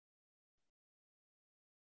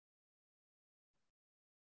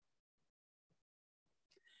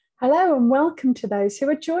Hello and welcome to those who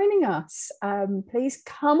are joining us. Please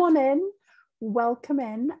come on in, welcome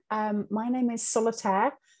in. My name is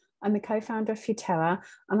Solitaire. I'm the co-founder of Futerra,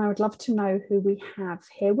 and I would love to know who we have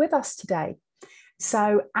here with us today.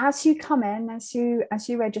 So as you come in, as you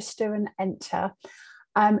register and enter,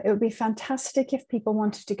 it would be fantastic if people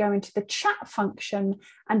wanted to go into the chat function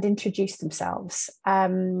and introduce themselves.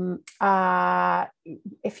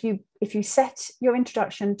 If you set your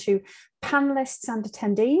introduction to panelists and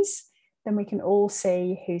attendees, then we can all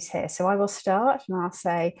see who's here. So I will start and I'll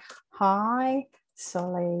say, hi,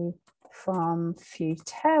 Solly from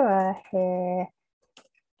Futerra here,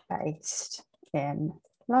 based in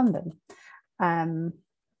London. And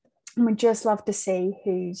we'd just love to see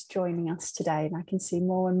who's joining us today. And I can see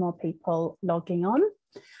more and more people logging on.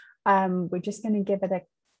 We're just going to give it a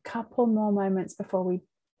couple more moments before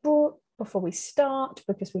we start,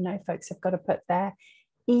 because we know folks have got to put their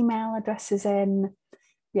email addresses in.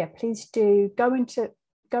 Yeah, please do go into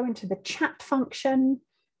the chat function,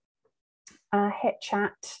 hit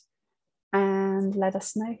chat, and let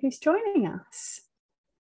us know who's joining us.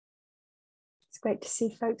 It's great to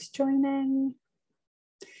see folks joining.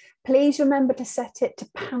 Please remember to set it to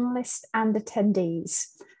panelists and attendees.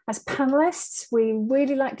 As panelists, we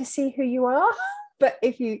really like to see who you are, but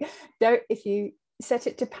if you set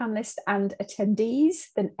it to panelists and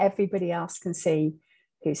attendees, then everybody else can see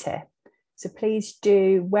who's here. So please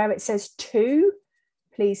do, where it says to,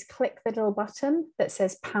 please click the little button that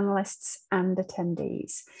says panelists and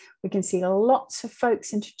attendees. We can see lots of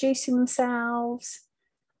folks introducing themselves.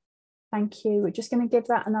 Thank you. We're just going to give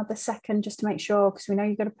that another second just to make sure, because we know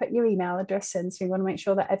you've got to put your email address in, so we want to make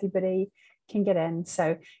sure that everybody can get in.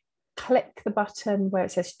 So click the button where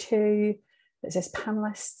it says to, that says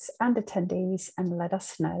panelists and attendees, and let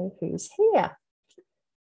us know who's here.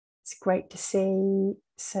 It's great to see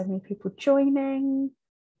so many people joining.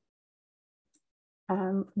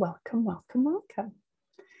 Welcome, welcome, welcome.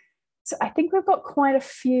 So I think we've got quite a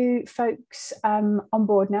few folks on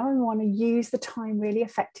board now, and we want to use the time really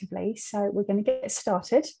effectively. So we're going to get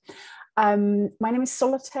started. My name is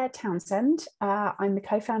Solitaire Townsend. I'm the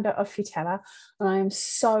co-founder of Futerra, and I am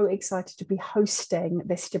so excited to be hosting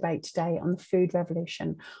this debate today on the food revolution,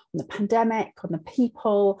 on the pandemic, on the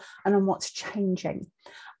people, and on what's changing.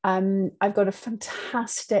 I've got a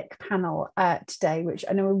fantastic panel today, which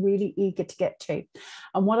I know we're really eager to get to.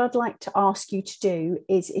 And what I'd like to ask you to do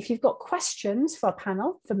is, if you've got questions for our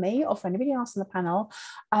panel, for me or for anybody else on the panel,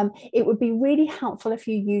 it would be really helpful if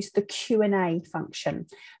you use the Q&A function,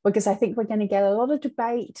 because I think we're going to get a lot of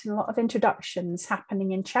debate and a lot of introductions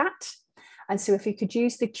happening in chat. And so if you could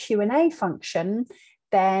use the Q&A function,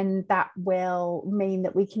 then that will mean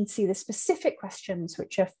that we can see the specific questions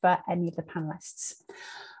which are for any of the panelists.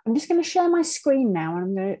 I'm just going to share my screen now,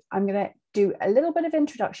 and I'm going to do a little bit of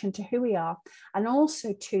introduction to who we are, and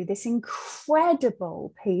also to this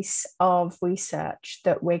incredible piece of research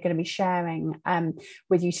that we're going to be sharing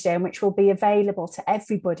with you today, and which will be available to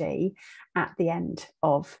everybody at the end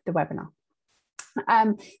of the webinar.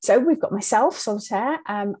 So we've got myself, Solitaire.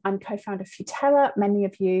 I'm co-founder of Futerra. Many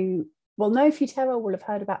of you will know Futerra, will have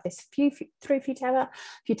heard about this through Futerra.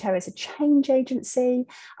 Futerra is a change agency,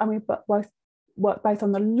 and we work both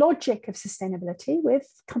on the logic of sustainability with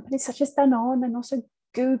companies such as Danone, and also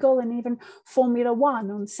Google, and even Formula One,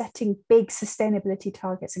 on setting big sustainability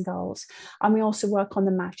targets and goals. And we also work on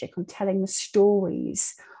the magic, on telling the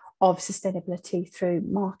stories of sustainability through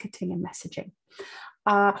marketing and messaging.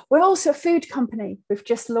 We're also a food company. We've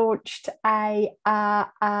just launched a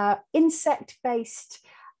insect-based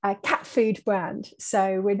cat food brand.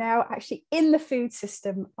 So we're now actually in the food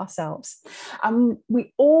system ourselves.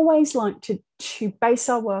 We always like to base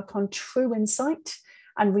our work on true insight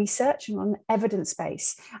and research, and on evidence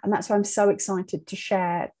base. And that's why I'm so excited to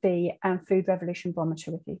share the Food Revolution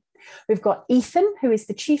Barometer with you. We've got Ethan, who is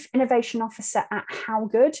the Chief Innovation Officer at How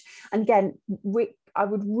Good. And again, I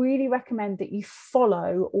would really recommend that you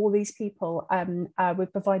follow all these people.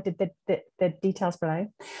 We've provided the details below.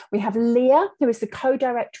 We have Leah, who is the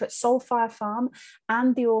co-director at Soulfire Farm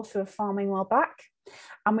and the author of Farming Well Back.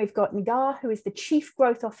 And we've got Nigar, who is the Chief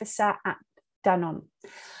Growth Officer at Danone.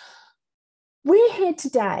 We're here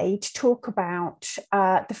today to talk about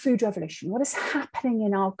the food revolution, what is happening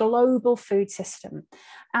in our global food system,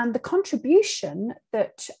 and the contribution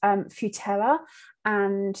that Futerra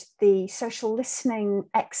and the social listening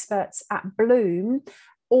experts at Bloom,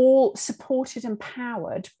 all supported and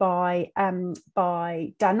powered by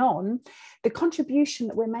Danone, the contribution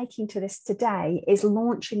that we're making to this today is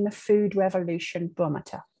launching the Food Revolution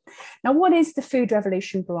Barometer. Now, what is the Food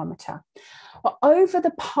Revolution Barometer? Well, over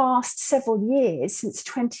the past several years, since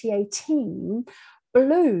 2018,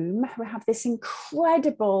 Bloom, who have this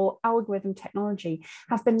incredible algorithm technology,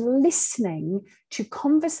 have been listening to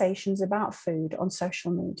conversations about food on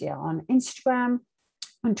social media, on Instagram,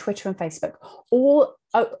 on Twitter and Facebook,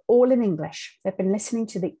 all in English. They've been listening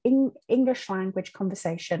to the English language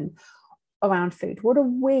conversation around food. What are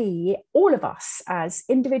we, all of us, as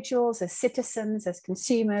individuals, as citizens, as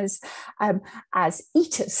consumers, as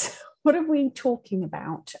eaters, what are we talking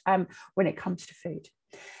about when it comes to food?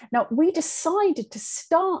 Now, we decided to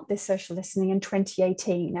start this social listening in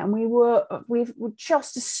 2018, and we were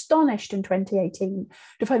just astonished in 2018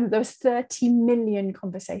 to find that there was 30 million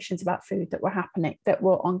conversations about food that were happening, that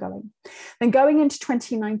were ongoing. Then going into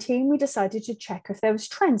 2019, we decided to check if there was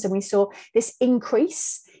trends, and we saw this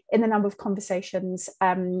increase in the number of conversations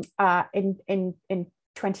in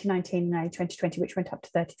 2019 and 2020, which went up to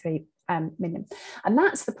 33 million. And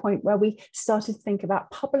that's the point where we started to think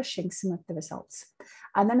about publishing some of the results.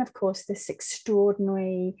 And then, of course, this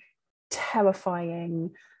extraordinary,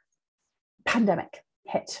 terrifying pandemic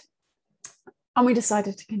hit. And we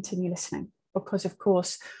decided to continue listening because, of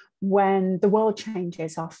course, when the world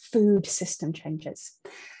changes, our food system changes.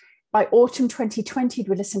 By autumn 2020,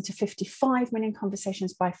 we listened to 55 million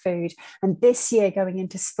conversations by food. And this year, going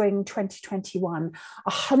into spring 2021,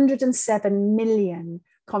 107 million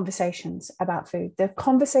conversations about food. The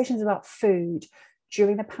conversations about food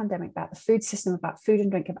during the pandemic, about the food system, about food and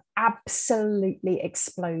drink, have absolutely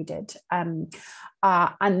exploded. And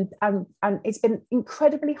it's been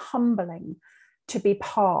incredibly humbling to be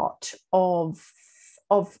part of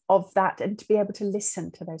that and to be able to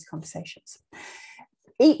listen to those conversations.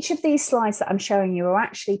 Each of these slides that I'm showing you are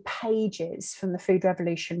actually pages from the Food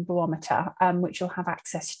Revolution Barometer, which you'll have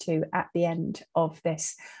access to at the end of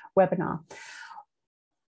this webinar.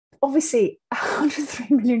 Obviously,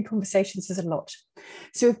 103 million conversations is a lot.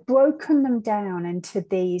 So we've broken them down into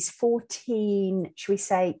these 14, should we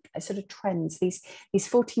say, sort of trends, these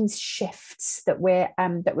 14 shifts that we're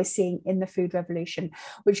seeing in the food revolution,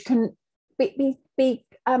 which can be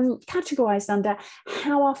categorized under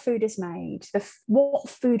how our food is made, what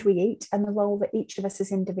food we eat, and the role that each of us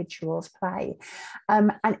as individuals play.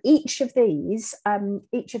 And each of these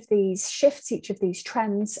shifts, each of these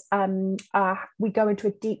trends, we go into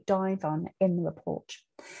a deep dive on in the report.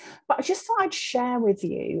 But I just thought I'd share with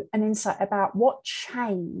you an insight about what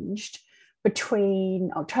changed between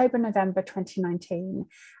October, November 2019,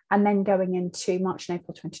 and then going into March and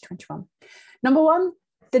April 2021. Number one,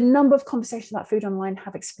 the number of conversations about food online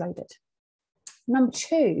have exploded. Number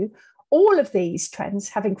two, all of these trends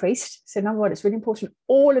have increased. So number one, it's really important,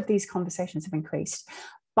 all of these conversations have increased,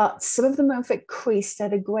 but some of them have increased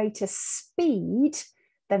at a greater speed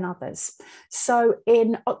than others. So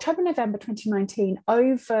in October, November 2019,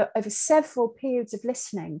 over several periods of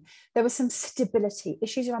listening, there was some stability.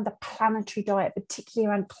 Issues around the planetary diet, particularly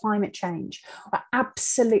around climate change, are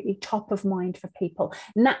absolutely top of mind for people.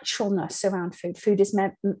 Naturalness around food, food is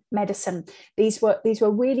medicine. These were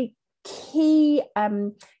really key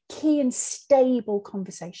and stable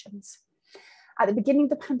conversations. At the beginning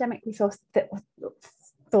of the pandemic, we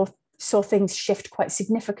saw things shift quite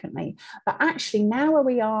significantly. But actually now where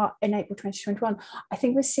we are in April 2021, I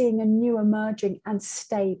think we're seeing a new emerging and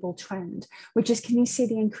stable trend, which is, can you see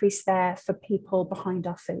the increase there for people behind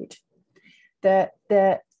our food? The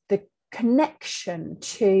connection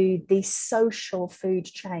to the social food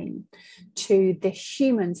chain, to the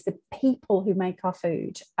humans, the people who make our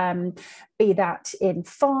food, be that in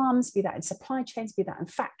farms, be that in supply chains, be that in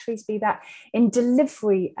factories, be that in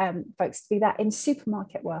delivery folks, be that in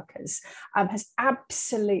supermarket workers, has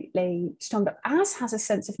absolutely stormed up, as has a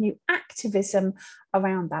sense of new activism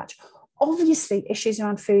around that. Obviously, issues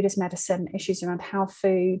around food as medicine, issues around how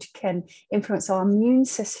food can influence our immune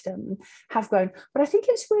system have grown. But I think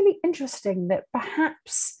it's really interesting that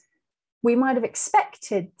perhaps we might have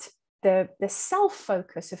expected the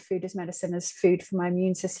self-focus of food as medicine, as food for my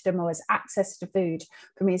immune system, or as access to food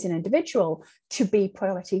for me as an individual, to be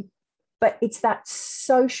priority. But it's that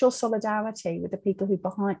social solidarity with the people who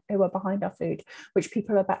are behind our food, which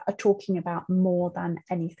people are talking about more than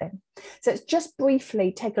anything. So let's just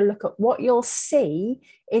briefly take a look at what you'll see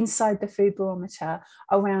inside the Food Barometer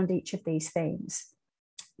around each of these themes.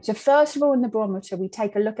 So first of all, in the barometer, we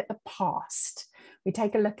take a look at the past. We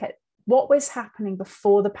take a look at what was happening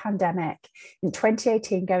before the pandemic in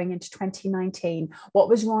 2018 going into 2019, what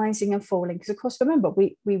was rising and falling, because of course, remember,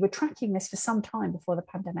 we were tracking this for some time before the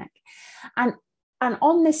pandemic. And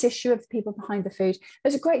on this issue of people behind the food,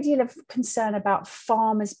 there's a great deal of concern about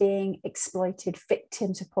farmers being exploited,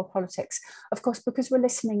 victims of poor politics. Of course, because we're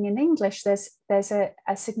listening in English, there's a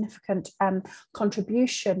significant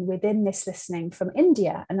contribution within this listening from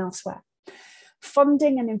India and elsewhere.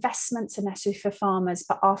 Funding and investments are necessary for farmers,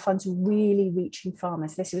 but are funds really reaching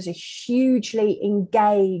farmers? This was a hugely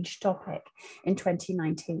engaged topic in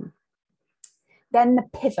 2019. Then the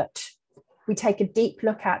pivot. We take a deep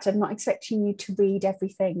look at, I'm not expecting you to read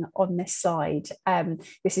everything on this slide.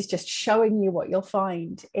 This is just showing you what you'll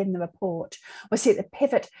find in the report. We'll see at the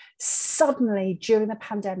pivot, suddenly during the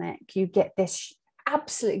pandemic, you get this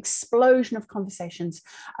absolute explosion of conversations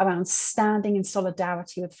around standing in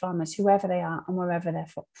solidarity with farmers, whoever they are and wherever they're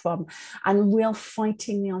from, and real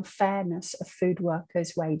fighting the unfairness of food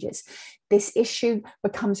workers' wages. This issue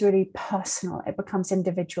becomes really personal, it becomes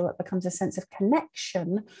individual, it becomes a sense of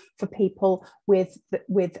connection for people with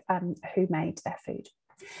who made their food.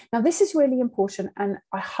 Now, this is really important, and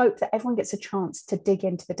I hope that everyone gets a chance to dig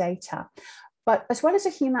into the data. But as well as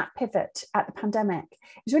a human pivot at the pandemic,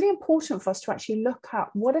 it's really important for us to actually look at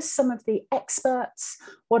what are some of the experts,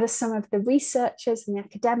 what are some of the researchers and the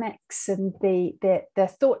academics and the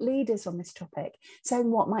thought leaders on this topic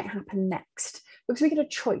saying what might happen next. Because we get a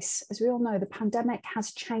choice. As we all know, the pandemic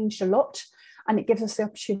has changed a lot, and it gives us the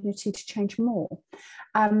opportunity to change more.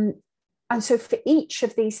 And so for each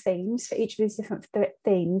of these themes, for each of these different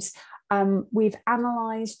themes, we've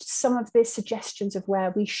analysed some of the suggestions of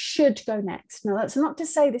where we should go next. Now, that's not to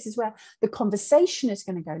say this is where the conversation is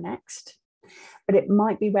going to go next, but it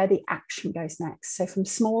might be where the action goes next. So from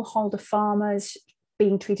smallholder farmers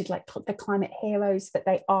being treated like the climate heroes that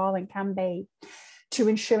they are and can be, to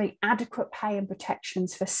ensuring adequate pay and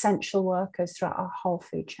protections for essential workers throughout our whole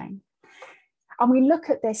food chain. And we look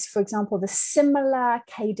at this, for example, the similar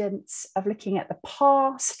cadence of looking at the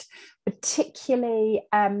past, particularly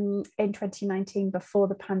in 2019 before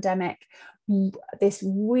the pandemic, this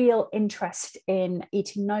real interest in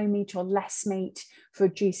eating no meat or less meat for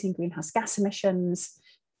reducing greenhouse gas emissions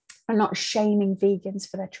and not shaming vegans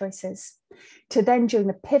for their choices. To then during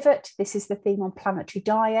the pivot, this is the theme on planetary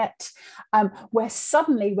diet, where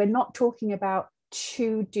suddenly we're not talking about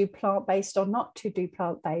to do plant-based or not to do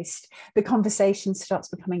plant-based. The conversation starts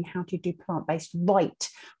becoming how to do plant-based right.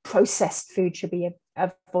 Processed food should be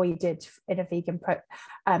avoided in a vegan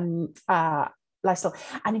lifestyle.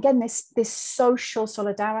 And again, this social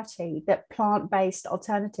solidarity that plant-based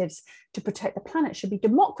alternatives to protect the planet should be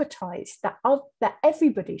democratized, that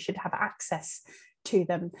everybody should have access to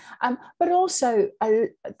them. But also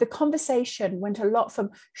the conversation went a lot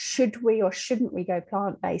from should we or shouldn't we go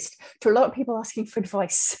plant-based to a lot of people asking for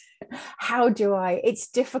advice. How do I? It's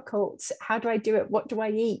difficult. How do I do it? What do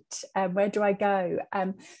I eat? Where do I go?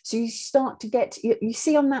 So you start to get, you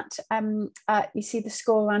see on that, you see the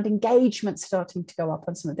score around engagement starting to go up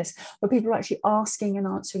on some of this, where people are actually asking and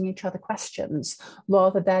answering each other questions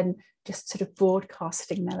rather than just sort of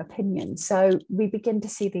broadcasting their opinions. So we begin to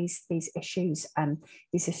see these issues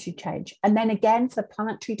change. And then again, for the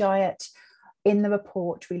planetary diet, in the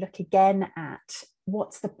report, we look again at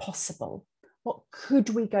what's the possible. What could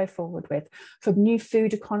we go forward with, from new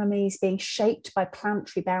food economies being shaped by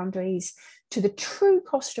planetary boundaries to the true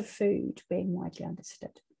cost of food being widely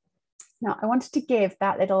understood. Now, I wanted to give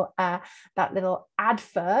that little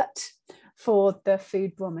advert for the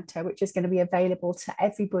Food Barometer, which is going to be available to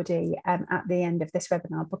everybody at the end of this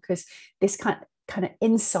webinar, because this kind of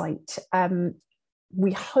insight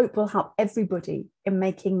we hope will help everybody in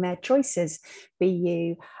making their choices, be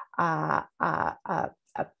you a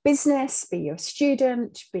business, be you a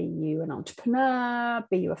student, be you an entrepreneur,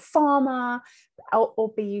 be you a farmer,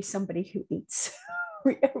 or be you somebody who eats,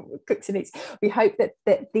 cooks and eats. We hope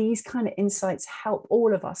that these kind of insights help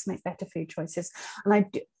all of us make better food choices. And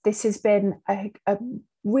this has been a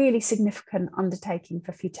really significant undertaking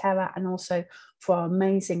for Futerra and also for our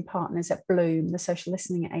amazing partners at Bloom, the social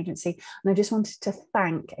listening agency. And I just wanted to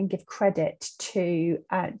thank and give credit to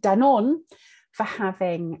Danone for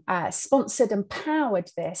having sponsored and powered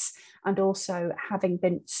this, and also having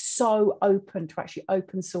been so open to actually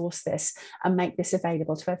open source this and make this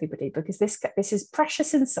available to everybody, because this is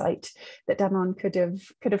precious insight that Danone could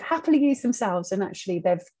have happily used themselves, and actually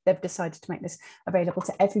they've decided to make this available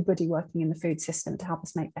to everybody working in the food system to help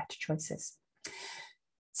us make better choices.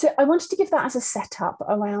 So I wanted to give that as a setup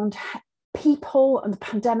around people and the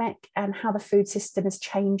pandemic and how the food system is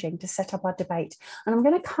changing to set up our debate. And I'm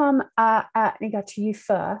going to come Niga, to you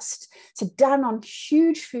first. So Danone,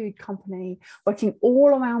 huge food company working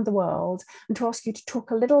all around the world, and to ask you to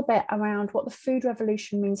talk a little bit around what the food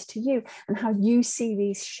revolution means to you and how you see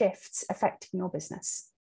these shifts affecting your business.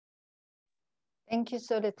 Thank you,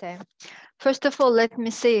 Solete. First of all, let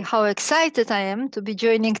me say how excited I am to be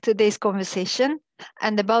joining today's conversation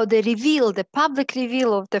and about the public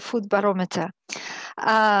reveal of the Food Barometer.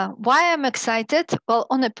 Why I'm excited? Well,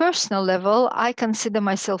 on a personal level, I consider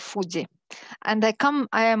myself foodie. And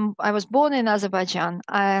I was born in Azerbaijan,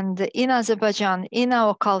 and in Azerbaijan, in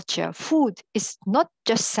our culture, food is not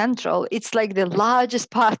just central, it's like the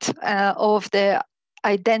largest part of the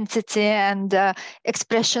identity and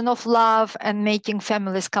expression of love and making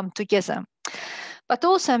families come together. But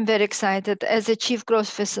also I'm very excited as a chief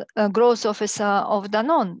growth officer of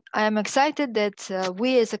Danone. I am excited that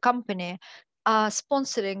we as a company are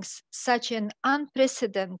sponsoring such an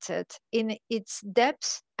unprecedented in its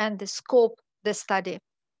depth and the scope, the study.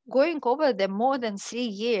 Going over the more than 3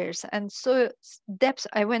 years, and so depth,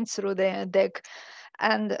 I went through the deck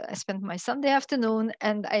and I spent my Sunday afternoon,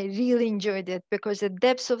 and I really enjoyed it because the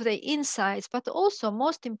depth of the insights, but also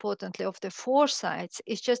most importantly of the foresights,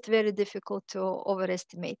 is just very difficult to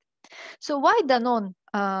overestimate. So why Danone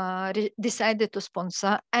decided to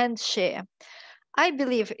sponsor and share? I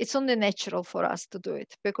believe it's only natural for us to do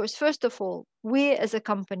it because first of all, we as a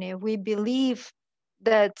company, we believe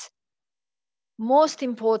that most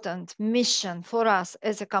important mission for us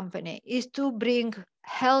as a company is to bring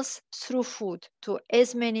health through food to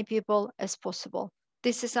as many people as possible.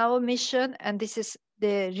 This is our mission, and this is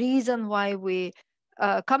the reason why we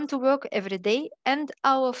come to work every day, and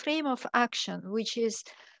our frame of action, which is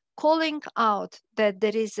calling out that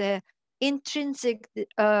there is a intrinsic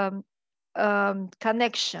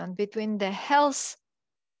connection between the health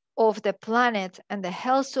of the planet and the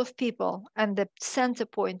health of people, and the center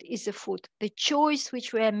point is the food. The choice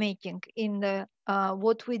which we are making in the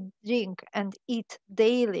what we drink and eat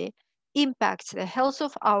daily impacts the health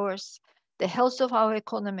of ours, the health of our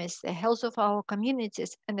economies, the health of our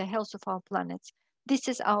communities, and the health of our planet. This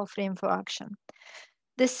is our frame for action.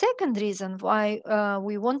 The second reason why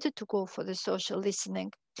we wanted to go for the social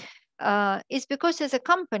listening is because as a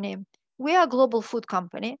company, we are a global food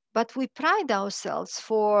company, but we pride ourselves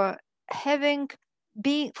for being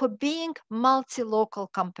multi-local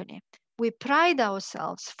company. We pride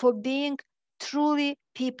ourselves for being truly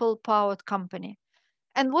people-powered company.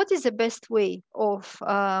 And what is the best way of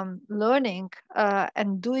learning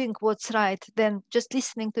and doing what's right than just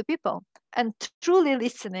listening to people and truly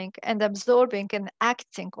listening and absorbing and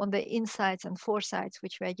acting on the insights and foresights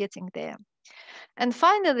which we are getting there. And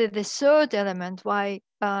finally, the third element why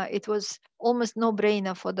it was almost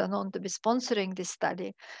no-brainer for Danone to be sponsoring this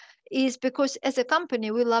study is because as a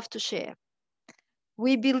company, we love to share.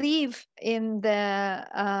 We believe in the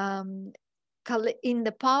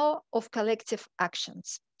power of collective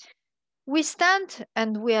actions. We stand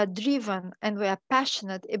and we are driven and we are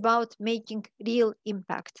passionate about making real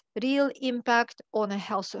impact on the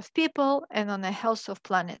health of people and on the health of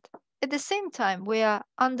planet. At the same time, we are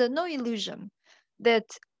under no illusion that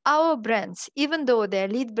our brands, even though they're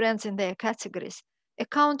lead brands in their categories,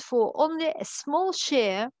 account for only a small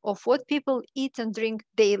share of what people eat and drink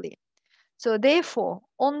daily. So therefore,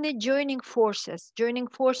 only joining forces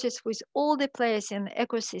with all the players in the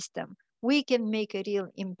ecosystem, we can make a real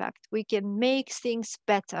impact. We can make things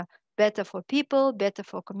better for people, better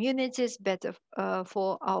for communities, better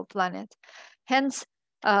for our planet. Hence,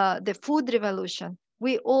 the food revolution.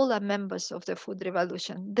 We all are members of the food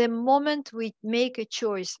revolution. The moment we make a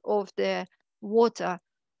choice of the water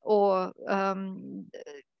or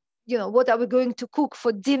what are we going to cook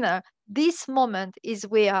for dinner, this moment is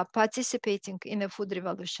we are participating in a food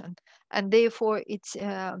revolution. And therefore, it's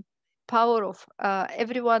power of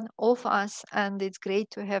everyone, of us, and it's great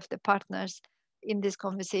to have the partners in this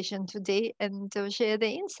conversation today and to share the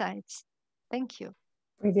insights. Thank you.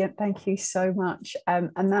 Brilliant, thank you so much.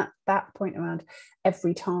 And that point around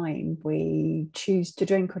every time we choose to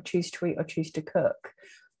drink or choose to eat or choose to cook,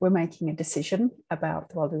 we're making a decision about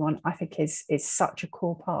the world we want, I think is such a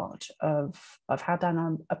core part of how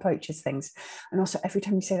Danone approaches things. And also every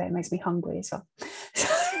time you say that, it makes me hungry as well. So,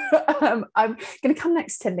 I'm going to come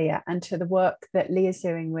next to Leah and to the work that Leah's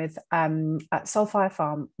doing with at Soulfire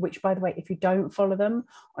Farm, which, by the way, if you don't follow them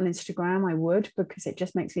on Instagram, I would, because it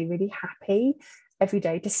just makes me really happy every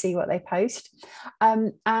day to see what they post.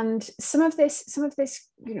 And some of this,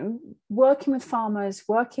 working with farmers,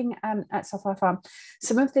 working at Soulfire Farm,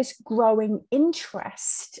 some of this growing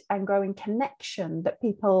interest and growing connection that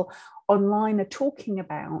people online are talking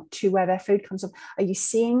about to where their food comes from. Are you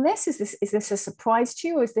seeing this? Is this a surprise to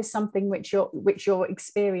you, or is this something which you're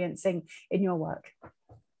experiencing in your work?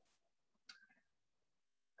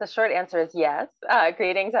 The short answer is yes.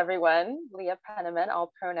 Greetings, everyone. Leah Penniman,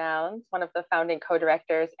 all pronouns, one of the founding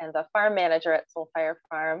co-directors and the farm manager at Soulfire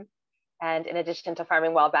Farm. And in addition to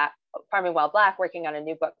Farming While Black, working on a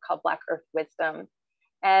new book called Black Earth Wisdom.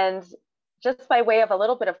 And just by way of a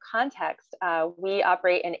little bit of context, we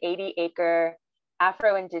operate an 80-acre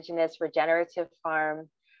Afro-Indigenous regenerative farm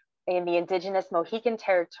in the indigenous Mohican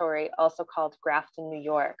territory, also called Grafton, New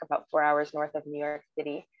York, about 4 hours north of New York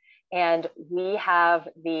City. And we have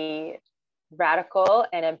the radical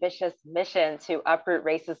and ambitious mission to uproot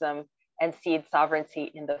racism and seed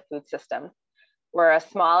sovereignty in the food system. We're a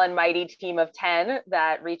small and mighty team of 10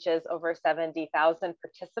 that reaches over 70,000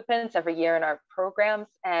 participants every year in our programs.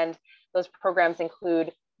 And those programs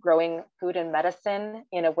include growing food and medicine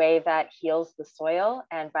in a way that heals the soil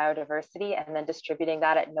and biodiversity, and then distributing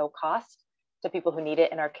that at no cost to people who need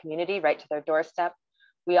it in our community, right to their doorstep.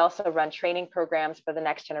 We also run training programs for the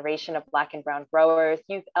next generation of Black and Brown growers,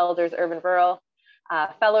 youth, elders, urban, rural,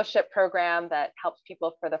 fellowship program that helps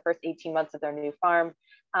people for the first 18 months of their new farm.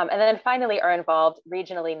 And then finally are involved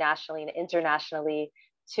regionally, nationally, and internationally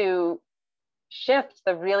to shift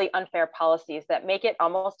the really unfair policies that make it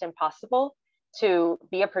almost impossible to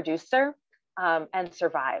be a producer and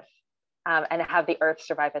survive and have the earth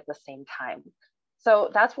survive at the same time.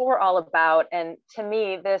 So that's what we're all about. And to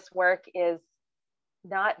me, this work is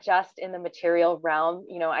not just in the material realm.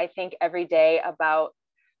 You know, I think every day about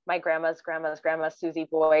my grandma, Susie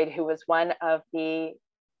Boyd, who was one of the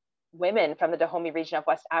women from the Dahomey region of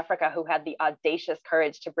West Africa who had the audacious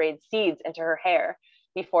courage to braid seeds into her hair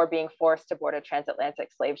before being forced to board a transatlantic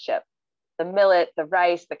slave ship. The millet, the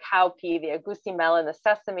rice, the cowpea, the agusi melon, the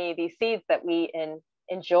sesame, these seeds that we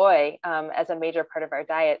enjoy as a major part of our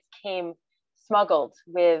diets came smuggled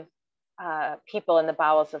with people in the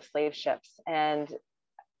bowels of slave ships. And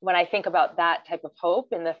when I think about that type of hope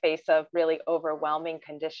in the face of really overwhelming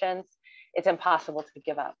conditions, it's impossible to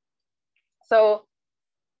give up. So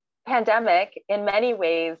pandemic in many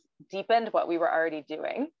ways deepened what we were already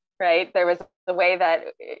doing, right? There was a way that,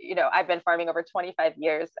 you know, I've been farming over 25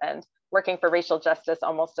 years and working for racial justice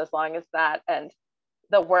almost as long as that. And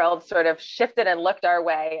the world sort of shifted and looked our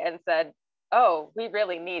way and said, oh, we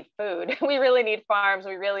really need food. We really need farms.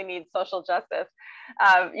 We really need social justice.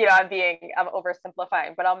 You know, I'm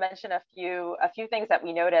oversimplifying, but I'll mention a few things that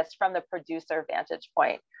we noticed from the producer vantage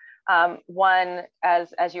point. One,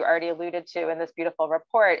 as you already alluded to in this beautiful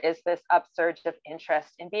report, is this upsurge of interest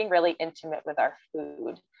in being really intimate with our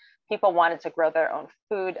food. People wanted to grow their own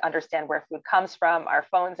food, understand where food comes from. Our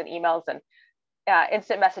phones and emails and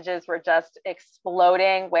instant messages were just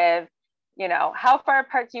exploding with, you know, how far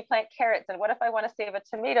apart do you plant carrots? And what if I want to save a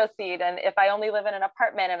tomato seed? And if I only live in an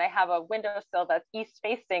apartment and I have a windowsill that's east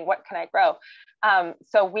facing, what can I grow?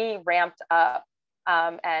 So we ramped up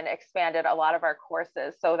and expanded a lot of our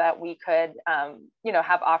courses so that we could, you know,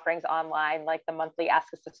 have offerings online like the monthly Ask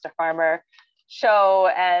a Sister Farmer show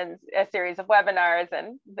and a series of webinars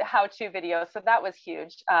and how-to videos. So that was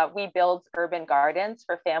huge. We build urban gardens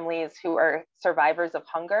for families who are survivors of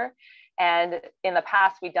hunger. And in the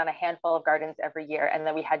past, we'd done a handful of gardens every year. And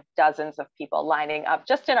then we had dozens of people lining up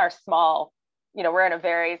just in our small, you know, we're in a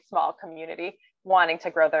very small community wanting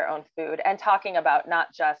to grow their own food and talking about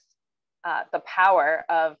not just the power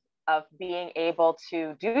of being able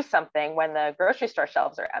to do something when the grocery store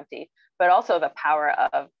shelves are empty, but also the power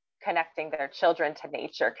of connecting their children to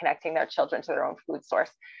nature, connecting their children to their own food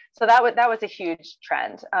source. So that was a huge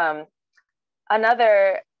trend.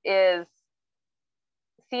 Another is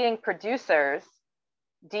seeing producers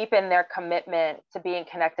deepen their commitment to being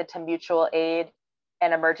connected to mutual aid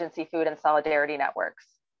and emergency food and solidarity networks.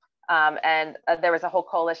 And there was a whole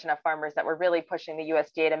coalition of farmers that were really pushing the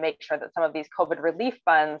USDA to make sure that some of these COVID relief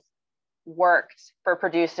funds worked for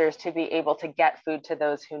producers to be able to get food to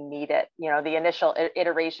those who need it. You know, the initial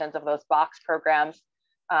iterations of those box programs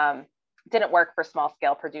didn't work for small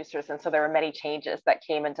scale producers. And so there were many changes that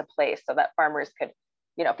came into place so that farmers could,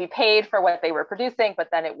 you know, be paid for what they were producing, but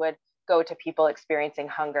then it would go to people experiencing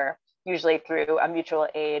hunger, usually through a mutual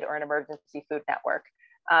aid or an emergency food network.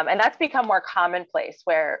 And that's become more commonplace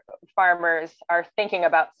where farmers are thinking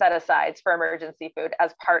about set-asides for emergency food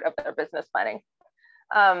as part of their business planning.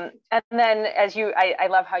 And then I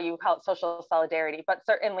love how you call it social solidarity, but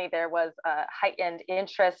certainly there was a heightened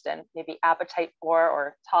interest and maybe appetite for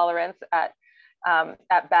or tolerance at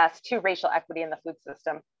best to racial equity in the food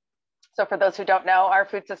system. So for those who don't know, our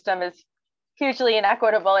food system is hugely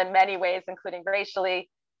inequitable in many ways, including racially.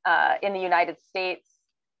 In the United States,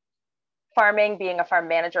 farming, being a farm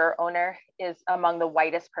manager or owner, is among the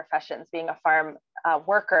whitest professions. Being a farm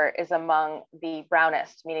worker is among the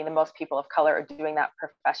brownest, meaning the most people of color are doing that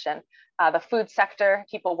profession. The food sector,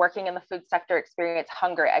 people working in the food sector experience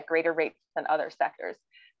hunger at greater rates than other sectors.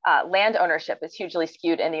 Land ownership is hugely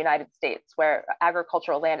skewed in the United States, where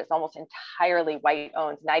agricultural land is almost entirely white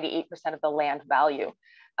owned, 98% of the land value.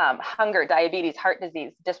 hunger, diabetes, heart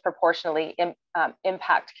disease disproportionately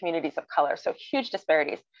impact communities of color. So huge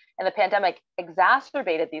disparities. And the pandemic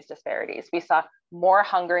exacerbated these disparities. We saw more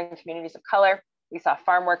hunger in communities of color. We saw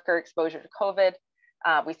farm worker exposure to COVID.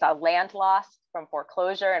 We saw land loss from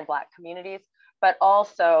foreclosure in Black communities, but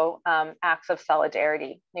also acts of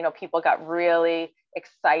solidarity. You know, people got really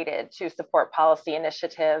excited to support policy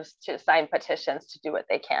initiatives, to sign petitions, to do what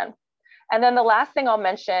they can. And then the last thing I'll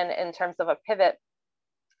mention in terms of a pivot,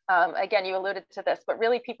 again, you alluded to this, but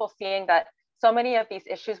really people seeing that so many of these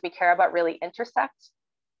issues we care about really intersect: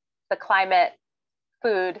 the climate,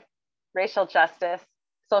 food, racial justice,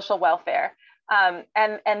 social welfare,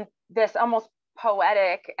 and this almost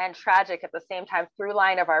poetic and tragic at the same time through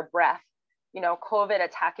line of our breath. You know, COVID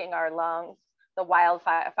attacking our lungs, the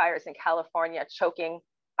wildfires in California choking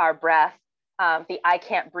our breath, the "I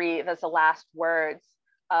can't breathe" as the last words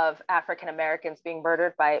of African Americans being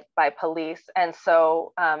murdered by police. And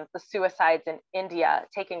so the suicides in India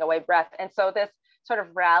taking away breath. And so this sort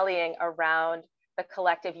of rallying around the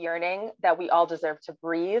collective yearning that we all deserve to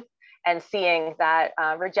breathe, and seeing that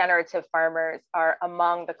regenerative farmers are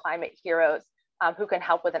among the climate heroes who can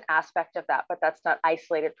help with an aspect of that, but that's not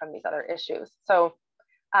isolated from these other issues. So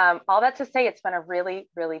all that to say, it's been a really,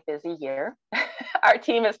 really busy year. Our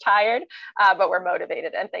team is tired, but we're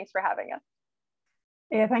motivated, and thanks for having us.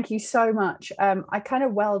 Yeah, thank you so much. I kind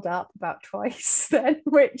of welled up about twice then,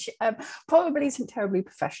 which probably isn't terribly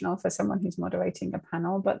professional for someone who's moderating a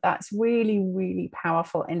panel, but that's really, really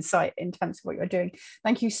powerful insight in terms of what you're doing.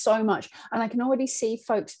 Thank you so much. And I can already see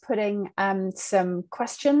folks putting some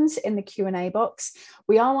questions in the Q&A box.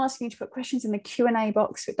 We are asking you to put questions in the Q&A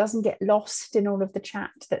box so it doesn't get lost in all of the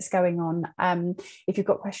chat that's going on. If you've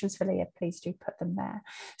got questions for Leah, please do put them there.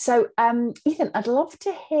 So Ethan, I'd love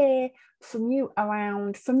to hear from you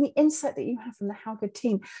around, from the insight that you have from the How Good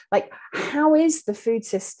team, like how is the food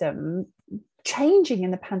system changing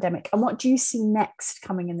in the pandemic, and what do you see next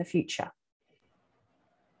coming in the future?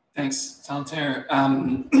 Thanks, Planetary.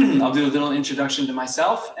 I'll do a little introduction to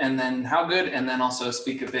myself and then How Good, and then also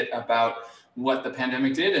speak a bit about what the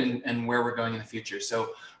pandemic did and where we're going in the future.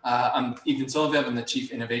 So I'm Ethan Solovev. I'm the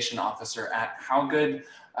Chief Innovation Officer at How Good.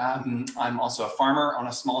 I'm also a farmer on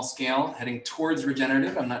a small scale, heading towards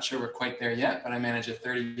regenerative. I'm not sure we're quite there yet, but I manage a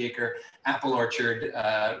 30-acre apple orchard,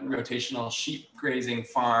 rotational sheep grazing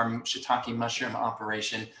farm, shiitake mushroom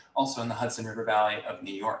operation, also in the Hudson River Valley of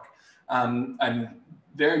New York. I'm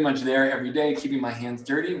very much there every day, keeping my hands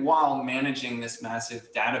dirty while managing this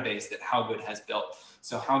massive database that How Good has built.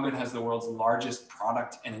 So How Good has the world's largest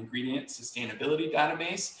product and ingredient sustainability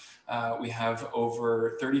database. We have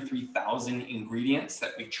over 33,000 ingredients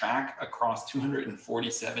that we track across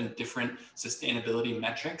 247 different sustainability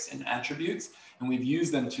metrics and attributes, and we've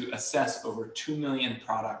used them to assess over 2 million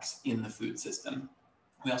products in the food system.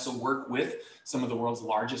 We also work with some of the world's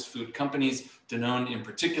largest food companies, Danone in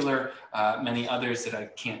particular, many others that I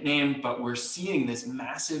can't name, but we're seeing this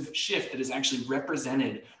massive shift that is actually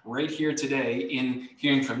represented right here today in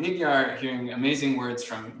hearing from Nigyar, hearing amazing words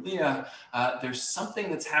from Leah. There's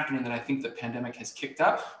something that's happening that I think the pandemic has kicked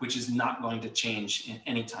up, which is not going to change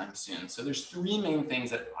anytime soon. So there's three main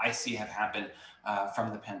things that I see have happened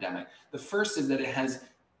from the pandemic. The first is that it has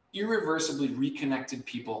irreversibly reconnected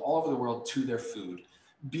people all over the world to their food.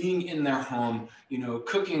 Being in their home, you know,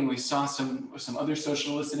 cooking. We saw some other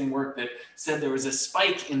social listening work that said there was a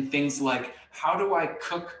spike in things like, how do I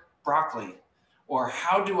cook broccoli? Or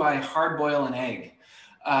how do I hard boil an egg?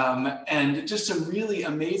 And just some really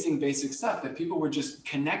amazing basic stuff that people were just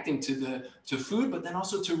connecting to food, but then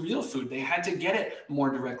also to real food. They had to get it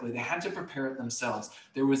more directly. They had to prepare it themselves.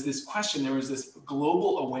 There was this question, there was this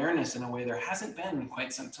global awareness in a way there hasn't been in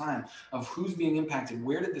quite some time of who's being impacted.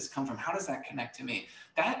 Where did this come from? How does that connect to me?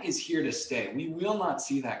 That is here to stay. We will not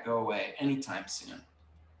see that go away anytime soon.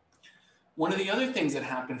 One of the other things that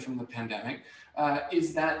happened from the pandemic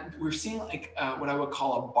is that we're seeing like what I would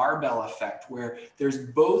call a barbell effect, where there's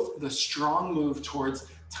both the strong move towards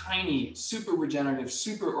tiny, super regenerative,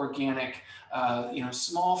 super organic,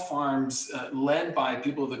 small farms led by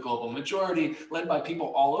people of the global majority, led by people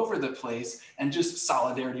all over the place, and just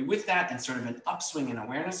solidarity with that and sort of an upswing in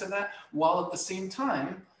awareness of that, while at the same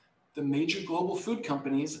time, the major global food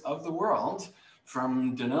companies of the world,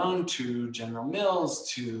 from Danone to General Mills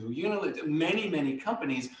to Unilever, many, many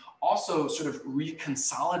companies also sort of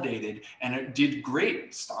reconsolidated, and it did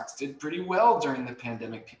great. Stocks did pretty well during the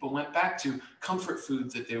pandemic. People went back to comfort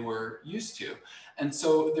foods that they were used to. And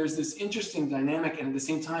so there's this interesting dynamic, and at the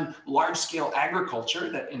same time, large-scale agriculture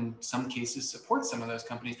that in some cases supports some of those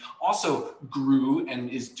companies also grew and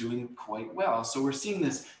is doing quite well. So we're seeing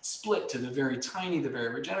this split to the very tiny, the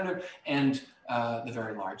very regenerative, and the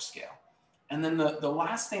very large scale. And then the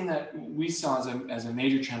last thing that we saw as a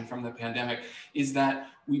major trend from the pandemic is that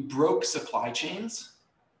we broke supply chains,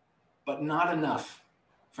 but not enough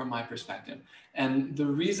from my perspective. And the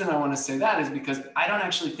reason I want to say that is because I don't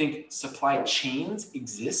actually think supply chains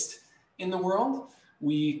exist in the world.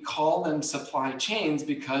 We call them supply chains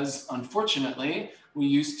because, unfortunately, we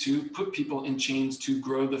used to put people in chains to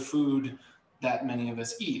grow the food that many of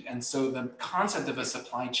us eat. And so the concept of a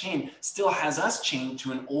supply chain still has us chained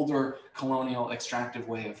to an older colonial extractive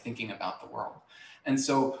way of thinking about the world. And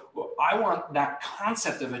so I want that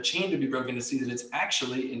concept of a chain to be broken to see that it's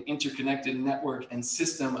actually an interconnected network and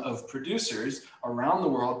system of producers around the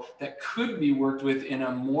world that could be worked with in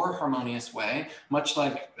a more harmonious way, much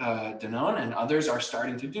like Danone and others are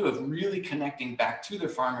starting to do, of really connecting back to their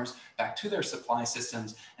farmers, back to their supply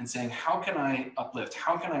systems, and saying, how can I uplift,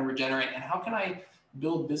 how can I regenerate, and how can I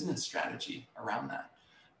build business strategy around that?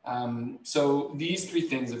 So these three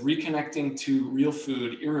things of reconnecting to real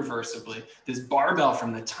food irreversibly, this barbell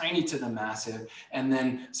from the tiny to the massive, and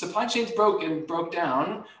then supply chains broke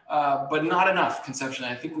down, but not enough conceptually.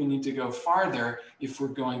 I think we need to go farther if we're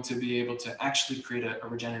going to be able to actually create a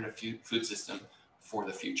regenerative food system for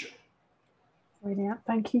the future. Brilliant.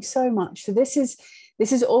 Thank you so much. So this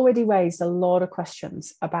has already raised a lot of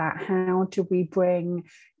questions about how do we bring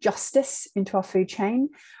justice into our food chain,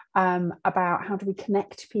 about how do we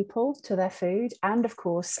connect people to their food, and of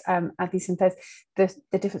course, as you said,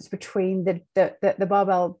 the difference between the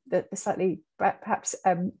barbell, the slightly perhaps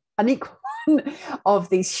unequal of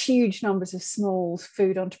these huge numbers of small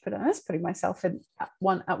food entrepreneurs, putting myself in at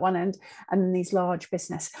one end, and then these large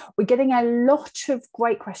business. We're getting a lot of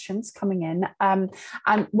great questions coming in, and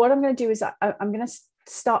what I'm going to do is I'm going to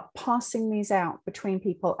start passing these out between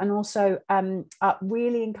people, and also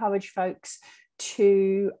really encourage folks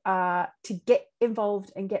to get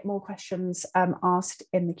involved and get more questions asked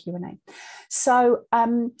in the Q&A. So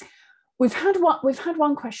we've had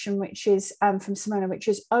one question, which is from Simona, which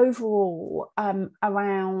is overall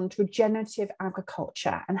around regenerative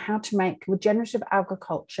agriculture and how to make regenerative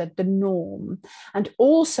agriculture the norm, and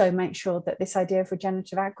also make sure that this idea of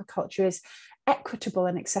regenerative agriculture is equitable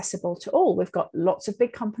and accessible to all. We've got lots of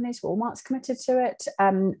big companies, Walmart's committed to it,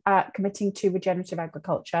 committing to regenerative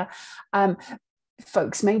agriculture.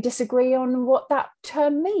 Folks may disagree on what that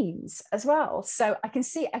term means as well. So I can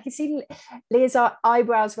see Leah's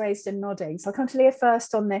eyebrows raised and nodding. So I'll come to Leah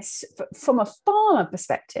first on this from a farmer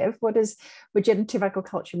perspective. What does regenerative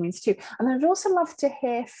agriculture means to you? And I'd also love to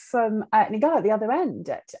hear from Nigar at the other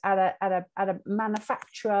end at a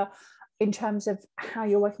manufacturer, in terms of how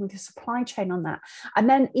you're working with the supply chain on that. And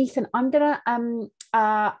then Ethan, I'm gonna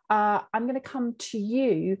come to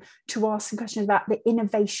you to ask some questions about the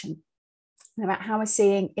innovation, about how we're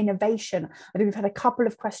seeing innovation. I think we've had a couple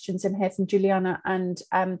of questions in here from Juliana and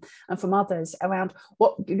from others around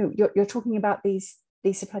what, you're talking about these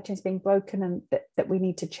supply chains being broken and that we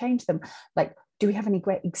need to change them. Like, do we have any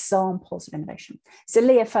great examples of innovation? So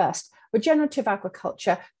Leah first, regenerative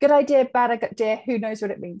agriculture, good idea, bad idea, who knows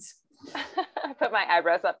what it means? I put my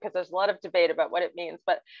eyebrows up because there's a lot of debate about what it means,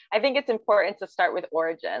 but I think it's important to start with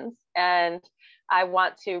origins. And I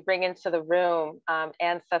want to bring into the room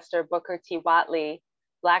ancestor Booker T. Watley,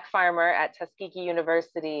 Black farmer at Tuskegee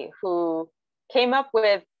University, who came up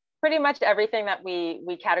with pretty much everything that we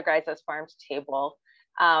categorize as farm to table.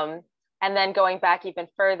 And then going back even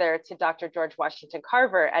further to Dr. George Washington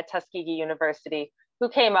Carver at Tuskegee University, who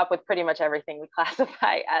came up with pretty much everything we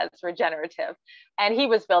classify as regenerative. And he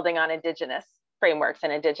was building on indigenous frameworks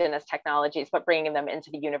and indigenous technologies, but bringing them into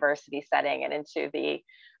the university setting and into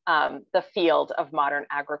the field of modern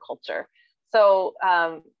agriculture. So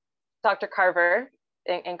Dr. Carver,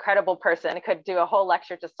 incredible person, could do a whole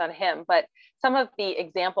lecture just on him, but some of the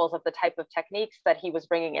examples of the type of techniques that he was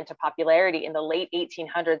bringing into popularity in the late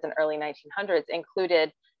 1800s and early 1900s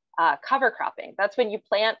included cover cropping. That's when you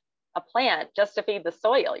plant a plant just to feed the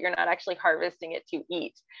soil. You're not actually harvesting it to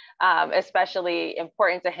eat. Especially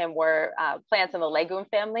important to him were plants in the legume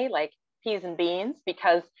family, like peas and beans,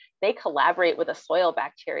 because they collaborate with the soil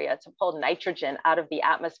bacteria to pull nitrogen out of the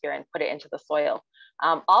atmosphere and put it into the soil.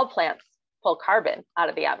 All plants pull carbon out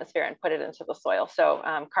of the atmosphere and put it into the soil. So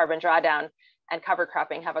carbon drawdown and cover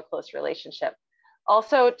cropping have a close relationship.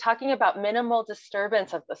 Also talking about minimal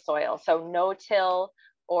disturbance of the soil. So no-till,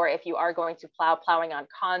 or if you are going to plowing on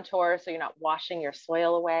contour, so you're not washing your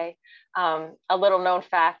soil away. A little known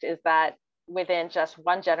fact is that within just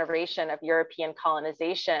one generation of European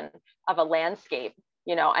colonization of a landscape,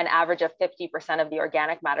 an average of 50% of the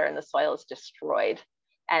organic matter in the soil is destroyed.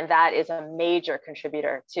 And that is a major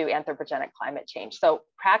contributor to anthropogenic climate change. So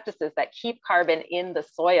practices that keep carbon in the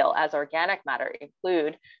soil as organic matter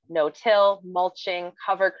include no-till, mulching,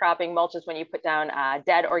 cover cropping. Mulch is when you put down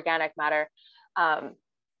dead organic matter,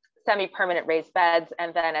 semi-permanent raised beds,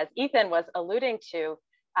 and then, as Ethan was alluding to,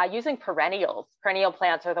 using perennials. Perennial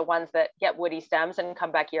plants are the ones that get woody stems and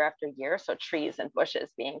come back year after year. So trees and bushes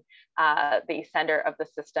being the center of the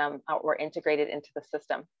system or integrated into the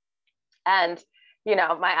system. And, you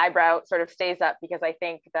know, my eyebrow sort of stays up because I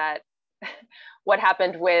think that what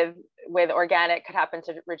happened with organic could happen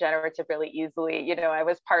to regenerative really easily. You know, I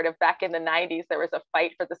was part of, back in the 90s, there was a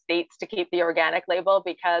fight for the states to keep the organic label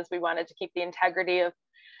because we wanted to keep the integrity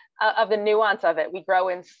of the nuance of it. We grow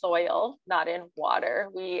in soil, not in water.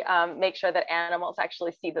 We make sure that animals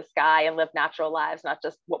actually see the sky and live natural lives, not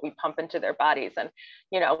just what we pump into their bodies. And,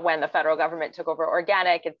 you know, when the federal government took over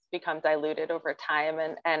organic, it's become diluted over time.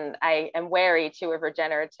 And I am wary too of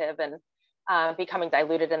regenerative and becoming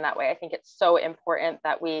diluted in that way. I think it's so important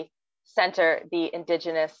that we center the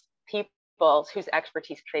indigenous peoples whose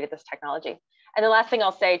expertise created this technology. And the last thing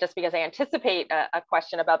I'll say, just because I anticipate a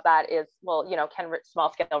question about that, is, well, you know, can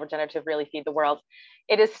small-scale regenerative really feed the world?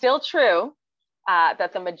 It is still true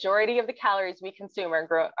that the majority of the calories we consume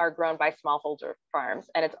are grown by smallholder farms.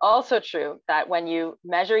 And it's also true that when you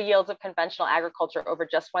measure yields of conventional agriculture over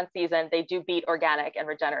just one season, they do beat organic and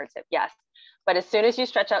regenerative, yes. But as soon as you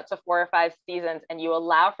stretch out to 4 or 5 seasons and you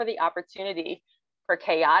allow for the opportunity for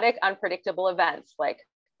chaotic, unpredictable events like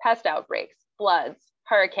pest outbreaks, floods,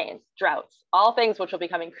 hurricanes, droughts, all things which will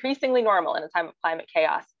become increasingly normal in a time of climate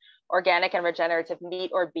chaos, organic and regenerative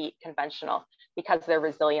meet or beat conventional because they're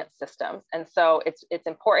resilient systems. And so it's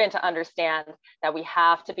important to understand that we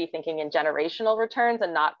have to be thinking in generational returns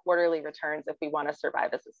and not quarterly returns if we want to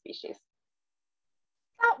survive as a species.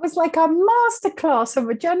 That was like a masterclass on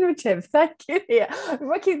regenerative. Thank you. I've been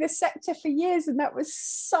working in this sector for years, and that was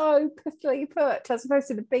so pithily put, as opposed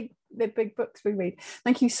to the big books we read.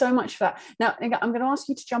 Thank you so much for that. Now, I'm going to ask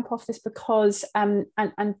you to jump off this because, and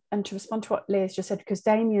to respond to what Leah's just said, because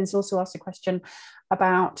Damien's also asked a question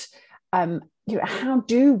about, you know, how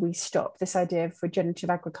do we stop this idea of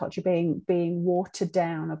regenerative agriculture being watered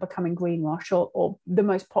down or becoming greenwash, or the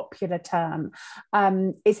most popular term?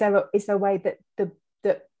 Is there a way that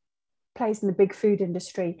that plays in the big food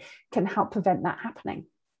industry can help prevent that happening?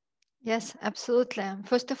 Yes, absolutely.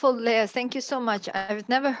 First of all, Leah, thank you so much. I've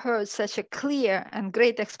never heard such a clear and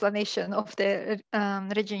great explanation of the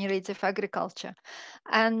regenerative agriculture.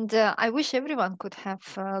 And I wish everyone could have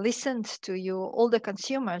listened to you, all the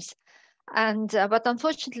consumers. And but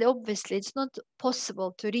unfortunately, obviously, it's not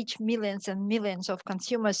possible to reach millions and millions of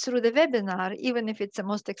consumers through the webinar, even if it's the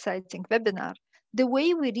most exciting webinar. The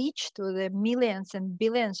way we reach to the millions and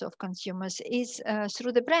billions of consumers is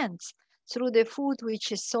through the brands, through the food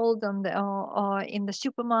which is sold on the, in the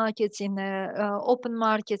supermarkets, in the open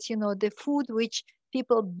markets, you know, the food which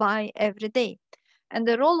people buy every day. And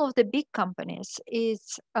the role of the big companies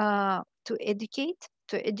is to educate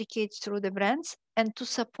through the brands, and to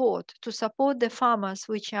support the farmers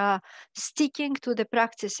which are sticking to the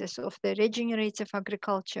practices of the regenerative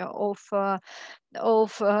agriculture,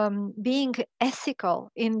 of being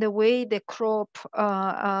ethical in the way the crop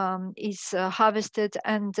is harvested,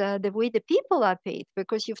 and the way the people are paid.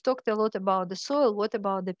 Because you've talked a lot about the soil, what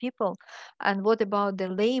about the people, and what about the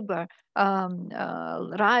labor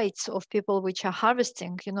rights of people which are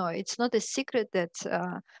harvesting? You know, it's not a secret that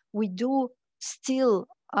we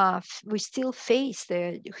still face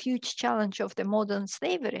the huge challenge of the modern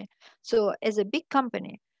slavery. So as a big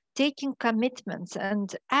company, taking commitments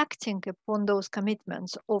and acting upon those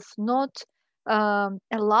commitments of not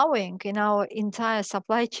allowing in our entire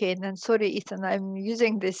supply chain, and sorry, Ethan, I'm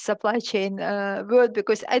using this supply chain word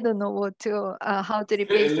because I don't know what to how to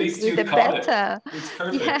replace it with a better. It's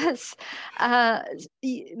perfect. Yes,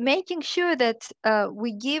 making sure that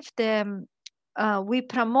we give them, we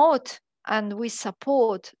promote and we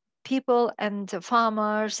support people and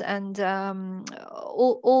farmers and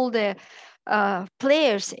all the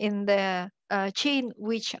players in the chain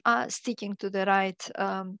which are sticking to the right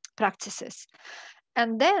practices.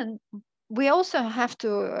 And then we also have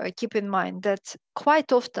to keep in mind that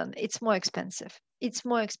quite often it's more expensive. It's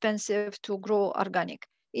more expensive to grow organic.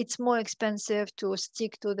 It's more expensive to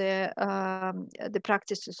stick to the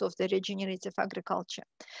practices of the regenerative agriculture.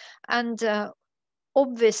 And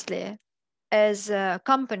obviously, as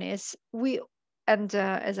companies, as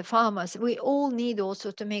a farmers, we all need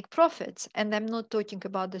also to make profits. And I'm not talking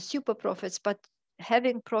about the super profits, but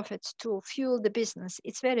having profits to fuel the business.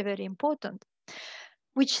 It's very, very important.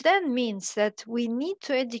 Which then means that we need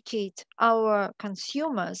to educate our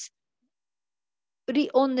consumers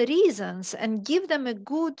on the reasons and give them a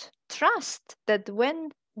good trust that when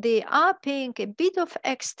they are paying a bit of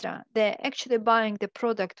extra, they're actually buying the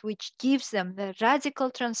product which gives them the radical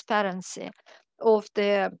transparency of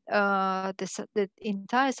the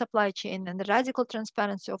entire supply chain and the radical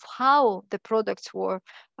transparency of how the products were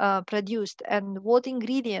produced and what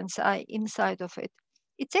ingredients are inside of it.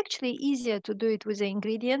 It's actually easier to do it with the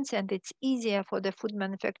ingredients, and it's easier for the food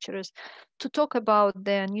manufacturers to talk about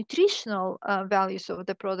the nutritional values of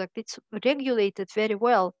the product. It's regulated very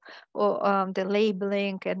well, or the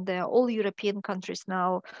labeling, and all European countries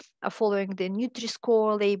now are following the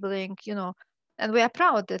Nutri-Score labeling, you know, and we are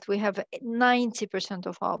proud that we have 90%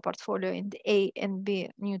 of our portfolio in the A and B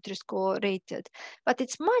Nutri-Score rated. But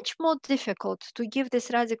it's much more difficult to give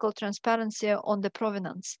this radical transparency on the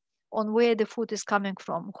provenance, on where the food is coming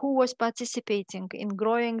from, who was participating in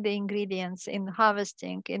growing the ingredients, in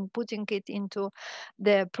harvesting, in putting it into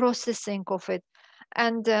the processing of it.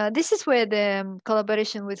 And this is where the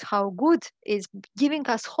collaboration with How Good is giving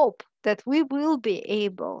us hope that we will be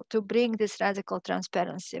able to bring this radical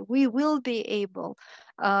transparency. We will be able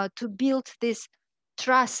to build this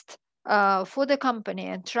trust for the company,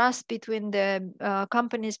 and trust between the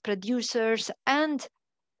company's producers and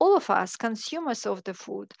all of us, consumers of the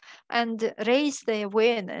food, and raise the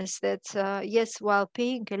awareness that yes, while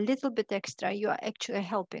paying a little bit extra, you are actually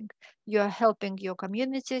helping. You are helping your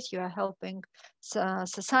communities, you are helping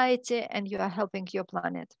society, and you are helping your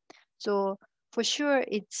planet. So for sure,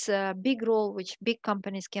 it's a big role which big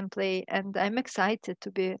companies can play, and I'm excited to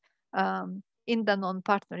be in Danone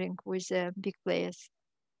partnering with big players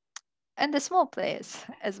and the small players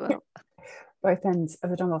as well. Both ends of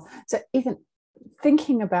the dongle. So Ethan,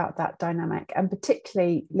 thinking about that dynamic, and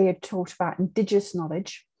particularly Leah talked about indigenous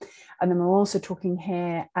knowledge, and then we're also talking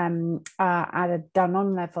here at a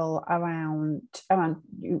Danone level around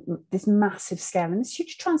this massive scale and this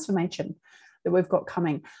huge transformation that we've got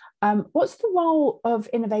coming. What's the role of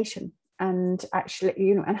innovation, and actually,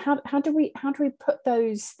 you know, and how do we put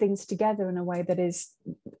those things together in a way that is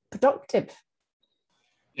productive?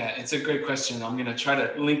 Yeah, it's a great question. I'm going to try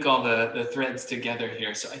to link all the threads together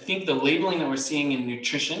here. So I think the labeling that we're seeing in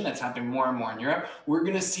nutrition, that's happening more and more in Europe, we're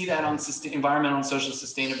going to see that on environmental and social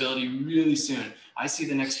sustainability really soon. I see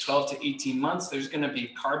the next 12 to 18 months, there's going to be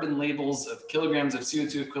carbon labels of kilograms of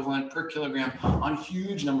CO2 equivalent per kilogram on a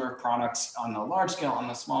huge number of products on the large scale, on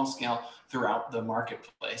the small scale, throughout the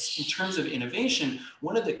marketplace. In terms of innovation,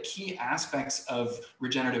 one of the key aspects of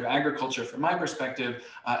regenerative agriculture from my perspective,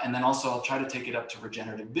 and then also I'll try to take it up to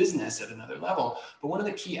regenerative business at another level, but one of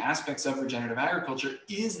the key aspects of regenerative agriculture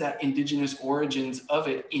is that indigenous origins of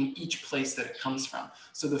it in each place that it comes from.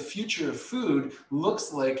 So the future of food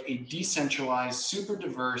looks like a decentralized, super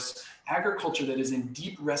diverse agriculture that is in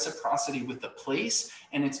deep reciprocity with the place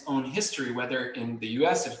and its own history, whether in the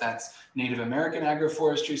US, if that's Native American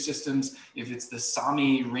agroforestry systems, if it's the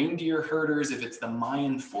Sami reindeer herders, if it's the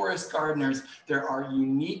Mayan forest gardeners, there are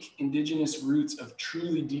unique indigenous roots of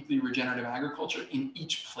truly deeply regenerative agriculture in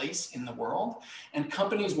each place in the world. And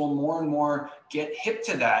companies will more and more get hip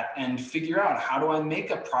to that and figure out, how do I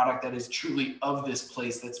make a product that is truly of this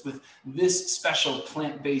place, that's with this special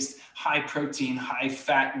plant-based, high protein, high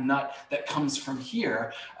fat nut that comes from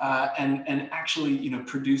here, and actually, you know,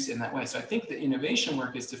 produce in that way. So I think the innovation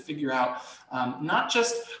work is to figure out not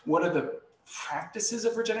just what are the practices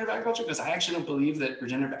of regenerative agriculture, because I actually don't believe that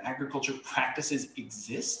regenerative agriculture practices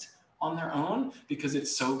exist on their own because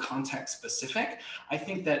it's so context specific. I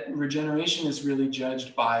think that regeneration is really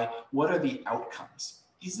judged by what are the outcomes.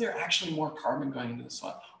 Is there actually more carbon going into the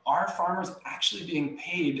soil? Are farmers actually being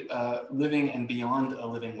paid living and beyond a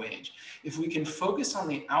living wage? If we can focus on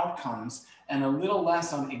the outcomes and a little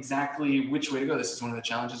less on exactly which way to go, this is one of the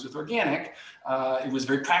challenges with organic. It was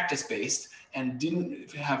very practice-based and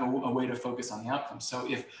didn't have a way to focus on the outcomes.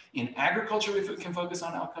 So if in agriculture, if we can focus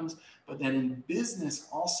on outcomes, but then in business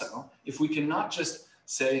also, if we can not just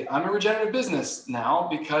say, I'm a regenerative business now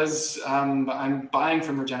because I'm buying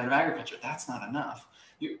from regenerative agriculture, that's not enough.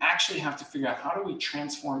 You actually have to figure out, how do we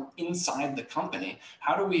transform inside the company?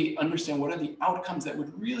 How do we understand what are the outcomes that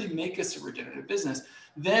would really make us a regenerative business?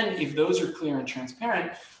 Then if those are clear and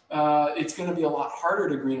transparent, it's going to be a lot harder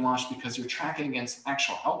to greenwash because you're tracking against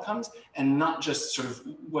actual outcomes and not just sort of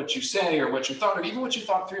what you say or what you thought, or even what you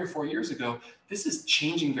thought 3 or 4 years ago. This is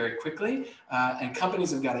changing very quickly, and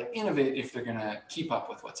companies have got to innovate if they're going to keep up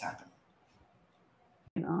with what's happening.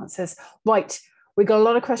 Answers. Right. We've got a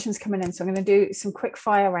lot of questions coming in, so I'm going to do some quick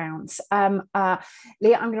fire rounds. Leah,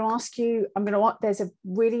 I'm going to ask you, there's a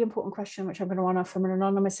really important question which I'm going to honor from an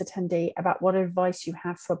anonymous attendee about what advice you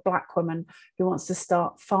have for a Black woman who wants to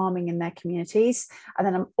start farming in their communities. And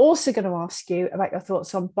then I'm also going to ask you about your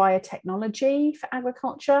thoughts on biotechnology for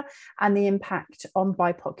agriculture and the impact on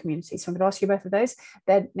BIPOC communities. So I'm going to ask you both of those.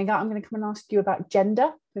 Then, Nigar, I'm going to come and ask you about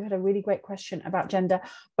gender. We've had a really great question about gender,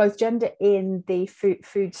 both gender in the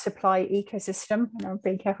food supply ecosystem, and I'm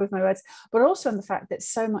being careful with my words, but also in the fact that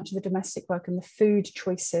so much of the domestic work and the food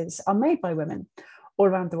choices are made by women all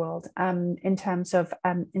around the world, in terms of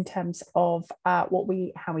what we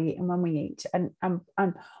eat, how we eat, and when we eat, and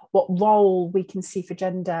what role we can see for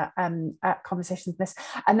gender conversations in this.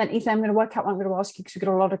 And then, Ethan, I'm going to work out what I'm going to ask you because we've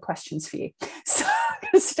got a lot of questions for you. So I'm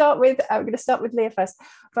going to start with Leah first.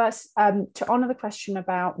 To honour the question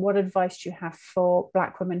about what advice do you have for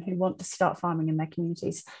Black women who want to start farming in their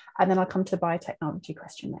communities, and then I'll come to the biotechnology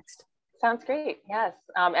question next. Sounds great. Yes.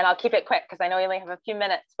 And I'll keep it quick because I know we only have a few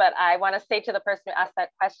minutes, but I want to say to the person who asked that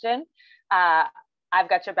question, I've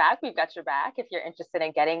got your back. We've got your back if you're interested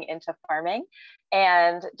in getting into farming.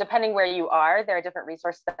 And depending where you are, there are different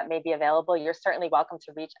resources that may be available. You're certainly welcome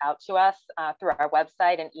to reach out to us through our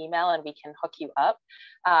website and email, and we can hook you up.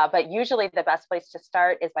 But usually the best place to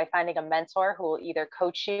start is by finding a mentor who will either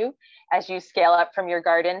coach you as you scale up from your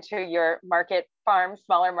garden to your market farm,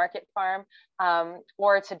 smaller market farm,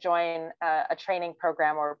 or to join a training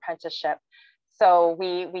program or apprenticeship. So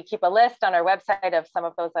we keep a list on our website of some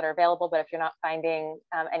of those that are available, but if you're not finding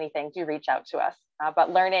anything, do reach out to us.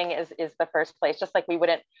 But learning is the first place, just like we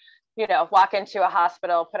wouldn't, walk into a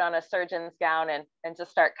hospital, put on a surgeon's gown and just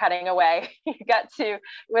start cutting away. You got to,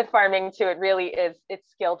 with farming too, it really is, it's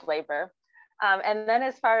skilled labor. And then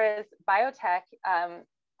as far as biotech,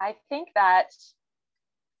 I think that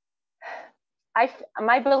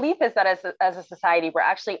my belief is that as a society, we're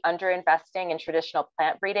actually underinvesting in traditional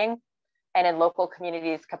plant breeding and in local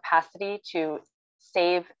communities' capacity to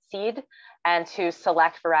save seed and to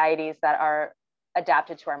select varieties that are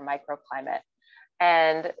adapted to our microclimate.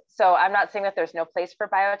 And so I'm not saying that there's no place for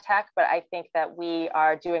biotech, but I think that we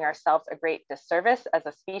are doing ourselves a great disservice as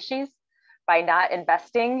a species by not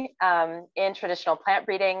investing in traditional plant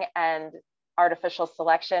breeding and artificial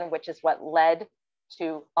selection, which is what led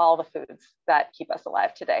to all the foods that keep us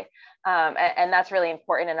alive today. And that's really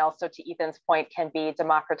important. And also, to Ethan's point, can be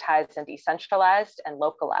democratized and decentralized and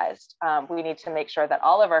localized. We need to make sure that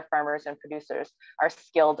all of our farmers and producers are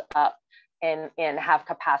skilled up and have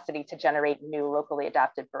capacity to generate new locally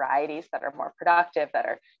adapted varieties that are more productive, that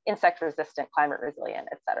are insect resistant, climate resilient,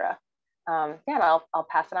 et cetera. And I'll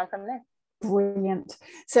pass it on from there. Brilliant.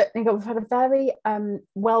 So Nigar, we've had a very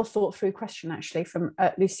well thought through question actually from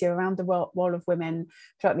Lucia around the role of women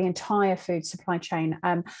throughout the entire food supply chain,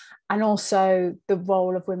 and also the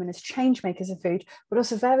role of women as change makers of food, but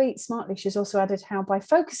also very smartly she's also added how by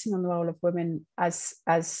focusing on the role of women as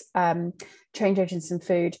change agents in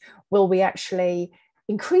food, will we actually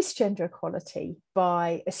increase gender equality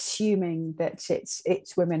by assuming that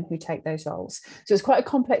it's women who take those roles. So it's quite a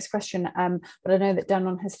complex question, but I know that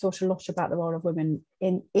Danone has thought a lot about the role of women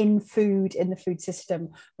in food, in the food system,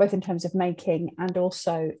 both in terms of making and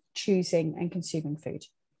also choosing and consuming food.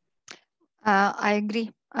 I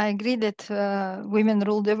agree. I agree that women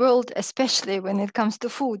rule the world, especially when it comes to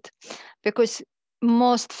food, because in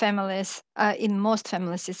most families,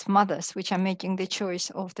 it's mothers which are making the choice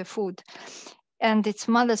of the food. And it's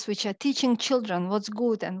mothers which are teaching children what's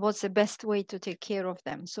good and what's the best way to take care of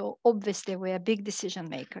them. So obviously we are big decision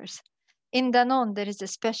makers. In Danone, there is a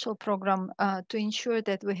special program to ensure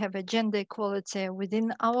that we have a gender equality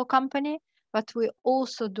within our company, but we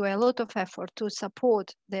also do a lot of effort to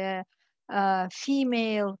support the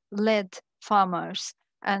female-led farmers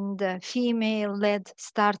and female-led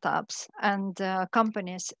startups and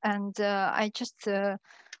companies. And I just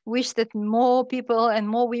wish that more people and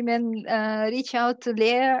more women reach out to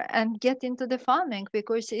Leah and get into the farming,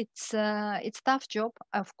 because it's tough job.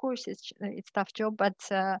 Of course, it's tough job, but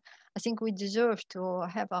I think we deserve to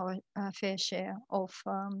have our fair share of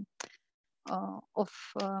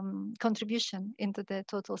contribution into the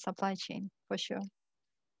total supply chain, for sure.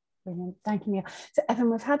 Brilliant. Thank you, Mia. So, Evan,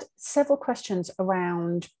 we've had several questions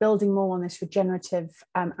around building more on this regenerative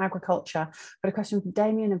agriculture. But a question from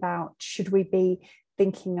Damien about should we be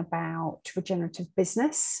thinking about regenerative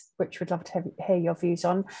business, which we'd love to hear your views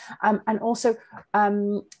on. And also,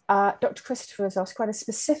 Dr. Christopher has asked quite a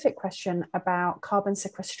specific question about carbon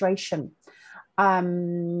sequestration.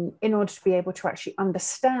 In order to be able to actually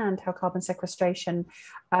understand how carbon sequestration,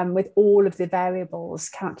 with all of the variables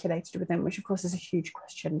calculated within, which of course is a huge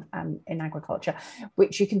question in agriculture,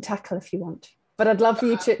 which you can tackle if you want. but I'd love for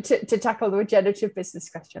you to tackle the regenerative business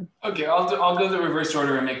question. Okay, I'll go the reverse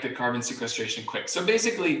order and make the carbon sequestration quick. So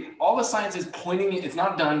basically, all the science is pointing, it's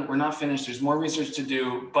not done, we're not finished, there's more research to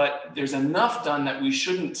do, but there's enough done that we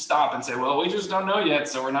shouldn't stop and say, well, we just don't know yet,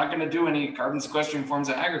 so we're not going to do any carbon sequestering forms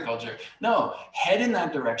of agriculture. No, head in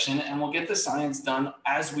that direction and we'll get the science done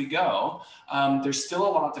as we go. There's still a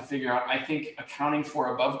lot to figure out. I think accounting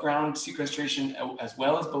for above ground sequestration as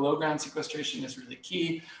well as below ground sequestration is really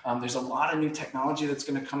key. There's a lot of new technology that's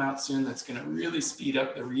going to come out soon that's going to really speed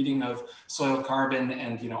up the reading of soil carbon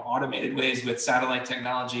and, you know, automated ways with satellite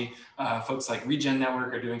technology. Folks like Regen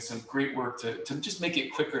Network are doing some great work to just make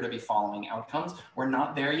it quicker to be following outcomes. We're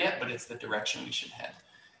not there yet, but it's the direction we should head.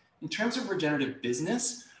 In terms of regenerative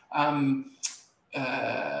business,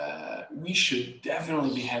 we should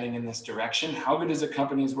definitely be heading in this direction. How Good is a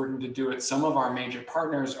company is working to do it. Some of our major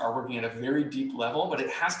partners are working at a very deep level, but it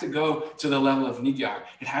has to go to the level of Nidjar.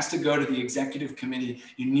 It has to go to the executive committee.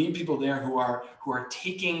 You need people there who are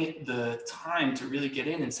taking the time to really get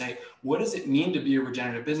in and say, what does it mean to be a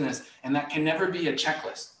regenerative business? And that can never be a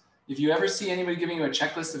checklist. If you ever see anybody giving you a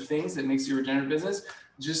checklist of things that makes you a regenerative business,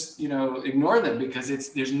 just, you know, ignore them, because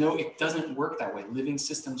it doesn't work that way. Living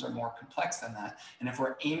systems are more complex than that. And if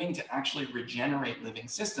we're aiming to actually regenerate living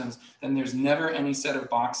systems, then there's never any set of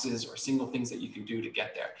boxes or single things that you can do to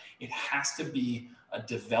get there. It has to be a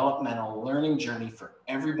developmental learning journey for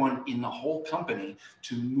everyone in the whole company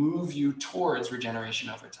to move you towards regeneration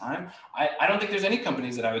over time. I don't think there's any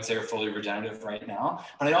companies that I would say are fully regenerative right now,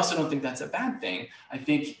 but I also don't think that's a bad thing. I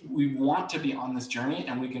think we want to be on this journey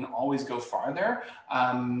and we can always go farther.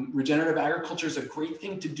 Regenerative agriculture is a great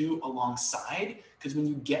thing to do alongside, because when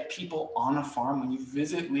you get people on a farm, when you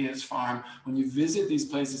visit Leah's farm, when you visit these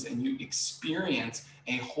places and you experience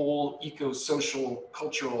a whole eco-social,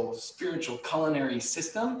 cultural, spiritual, culinary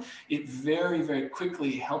system, it very, very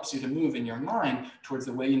quickly helps you to move in your mind towards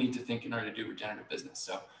the way you need to think in order to do regenerative business.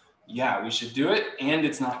 So yeah, we should do it. And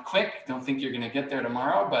it's not quick. Don't think you're going to get there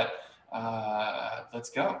tomorrow, but let's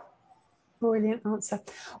go. Brilliant answer.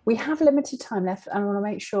 We have limited time left, and I want to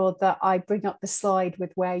make sure that I bring up the slide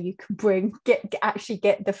with where you can actually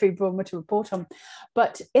get the Food Barometer report on.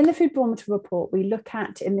 But in the Food Barometer report, we look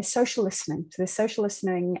at in the social listening. So the social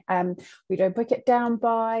listening, we don't break it down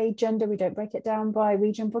by gender, we don't break it down by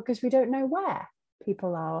region, because we don't know where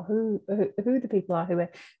people are, who the people are who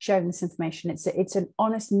are sharing this information. It's an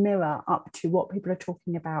honest mirror up to what people are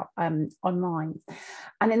talking about online.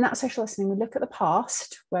 And in that social listening, we look at the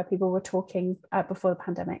past where people were talking before the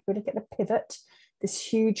pandemic. We look at the pivot, this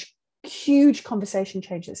huge conversation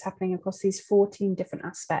change that's happening across these 14 different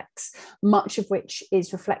aspects, much of which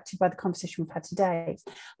is reflected by the conversation we've had today.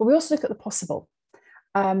 But we also look at the possible.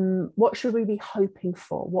 What should we be hoping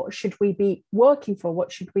for? What should we be working for?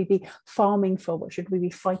 What should we be farming for? What should we be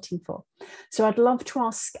fighting for? So I'd love to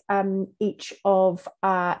ask each of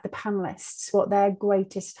the panelists what their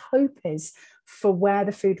greatest hope is for where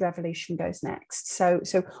the food revolution goes next. So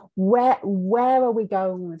where are we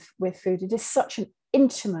going with food? It is such an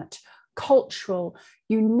intimate, cultural,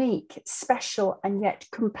 unique, special, and yet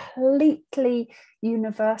completely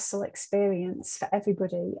universal experience for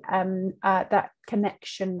everybody. That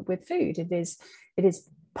connection with food, it is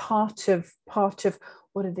part of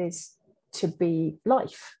what it is to be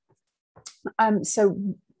life.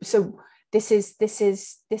 So this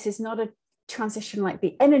is not a transition like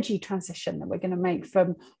the energy transition that we're going to make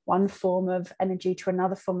from one form of energy to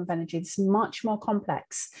another form of energy. It's much more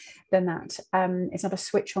complex than that. It's not a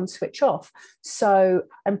switch on, switch off. So,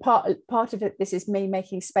 and part of it, this is me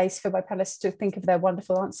making space for my panelists to think of their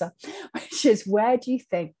wonderful answer, which is, where do you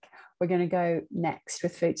think we're going to go next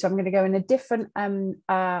with food? So I'm going to go in a different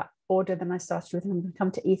order than I started with, and I'm going to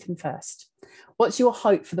come to Ethan first. What's your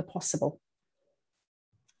hope for the possible?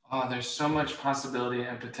 Oh, there's so much possibility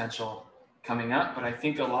and potential coming up, but I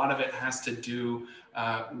think a lot of it has to do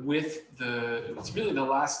with it's really the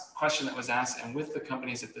last question that was asked, and with the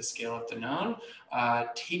companies at the scale of Danone,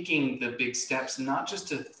 taking the big steps, not just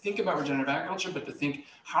to think about regenerative agriculture, but to think,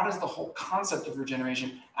 how does the whole concept of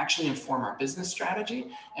regeneration actually inform our business strategy?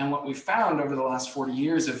 And what we found over the last 40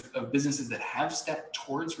 years of businesses that have stepped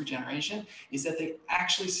towards regeneration is that they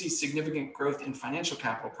actually see significant growth in financial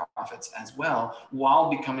capital profits as well, while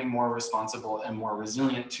becoming more responsible and more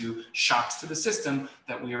resilient to shocks to the system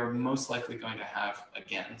that we are most likely going to have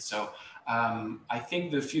again. So I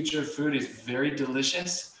think the future of food is very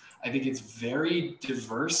delicious. I think it's very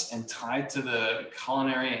diverse and tied to the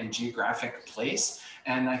culinary and geographic place.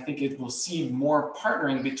 And I think it will see more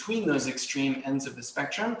partnering between those extreme ends of the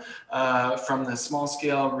spectrum, from the small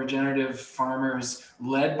scale regenerative farmers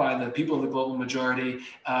led by the people of the global majority,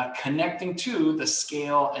 connecting to the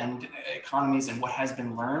scale and economies and what has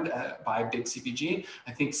been learned by big CPG.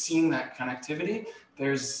 I think seeing that connectivity,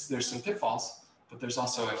 there's some pitfalls, but there's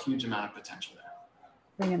also a huge amount of potential there.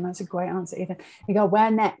 Brilliant, that's a great answer, Ethan. You go,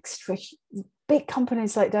 where next for big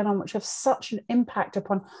companies like Danone, which have such an impact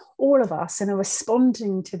upon all of us and are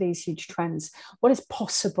responding to these huge trends? What is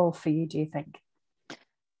possible for you, do you think?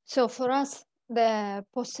 So for us, the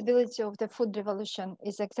possibility of the food revolution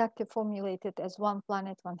is exactly formulated as one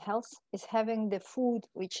planet, one health, is having the food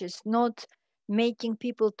which is not making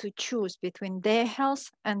people to choose between their health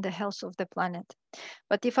and the health of the planet.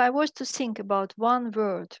 But if I was to think about one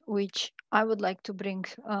word which I would like to bring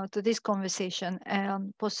to this conversation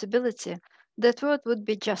and possibility, that word would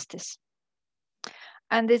be justice.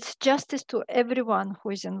 And it's justice to everyone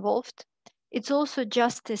who is involved. It's also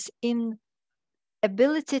justice in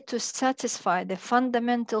ability to satisfy the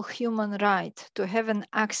fundamental human right to have an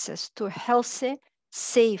access to healthy,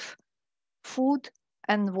 safe food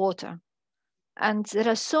and water. And there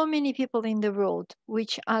are so many people in the world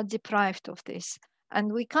which are deprived of this.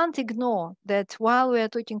 And we can't ignore that while we are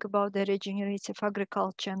talking about the regenerative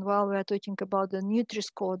agriculture and while we are talking about the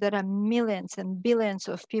Nutri-Score, there are millions and billions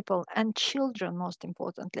of people and children, most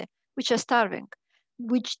importantly, which are starving,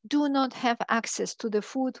 which do not have access to the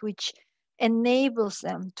food which enables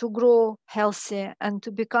them to grow healthy and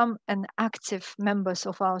to become an active members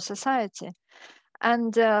of our society.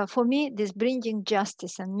 And for me, this bringing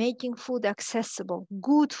justice and making food accessible,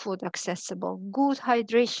 good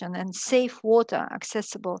hydration and safe water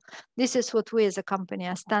accessible, this is what we as a company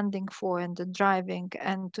are standing for and driving.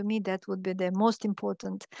 And to me, that would be the most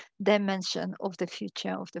important dimension of the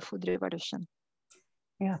future of the food revolution.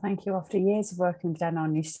 Yeah, thank you. After years of working with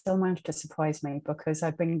Danone, you still managed to surprise me, because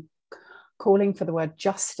I've been calling for the word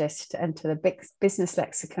justice to enter the big business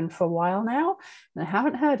lexicon for a while now, and I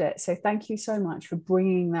haven't heard it. So thank you so much for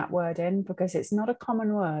bringing that word in, because it's not a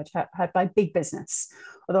common word heard by big business.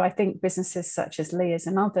 Although I think businesses such as Leah's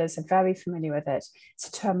and others are very familiar with it. It's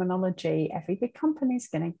a terminology every big company is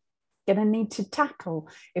going to need to tackle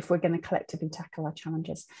if we're going to collectively tackle our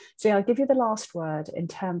challenges. So yeah, I'll give you the last word in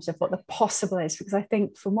terms of what the possible is, because I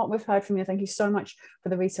think from what we've heard from you, thank you so much for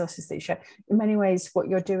the resources that you share. In many ways, what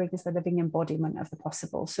you're doing is the living embodiment of the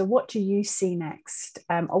possible. So what do you see next,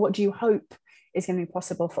 or what do you hope is going to be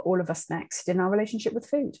possible for all of us next in our relationship with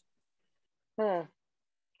food?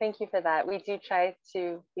 Thank you for that. We do try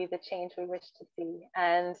to be the change we wish to see.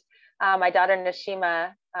 And my daughter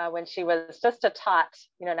Nashima, when she was just a tot,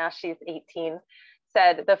 now she's 18,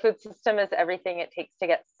 said the food system is everything it takes to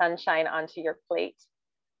get sunshine onto your plate.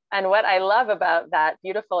 And what I love about that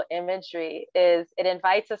beautiful imagery is it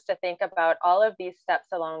invites us to think about all of these steps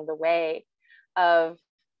along the way of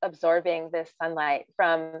absorbing this sunlight,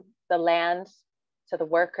 from the land to the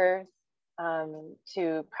workers,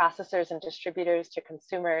 to processors and distributors, to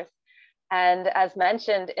consumers. And as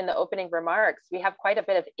mentioned in the opening remarks, we have quite a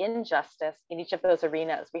bit of injustice in each of those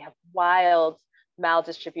arenas. We have wild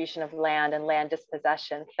maldistribution of land and land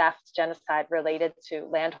dispossession, theft, genocide related to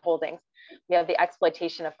land holdings. We have the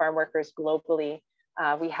exploitation of farm workers globally.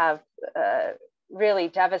 We have really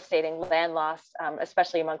devastating land loss,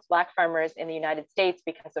 especially amongst Black farmers in the United States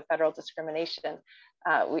because of federal discrimination.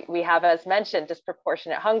 We have, as mentioned,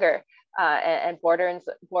 disproportionate hunger and burdens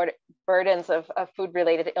of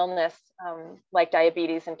food-related illness, like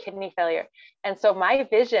diabetes and kidney failure. And so my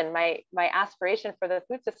vision, my aspiration for the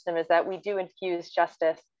food system is that we do infuse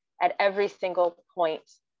justice at every single point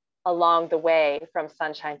along the way, from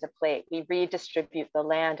sunshine to plate. We redistribute the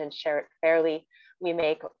land and share it fairly. We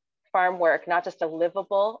make farm work not just a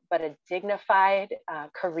livable, but a dignified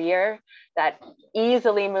career that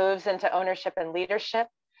easily moves into ownership and leadership.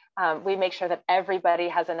 We make sure that everybody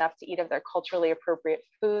has enough to eat of their culturally appropriate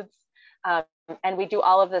foods. And we do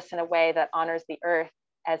all of this in a way that honors the earth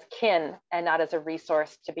as kin and not as a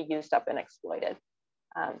resource to be used up and exploited.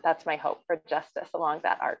 That's my hope for justice along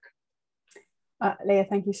that arc. Leah,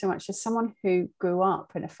 thank you so much. As someone who grew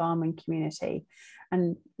up in a farming community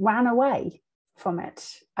and ran away from it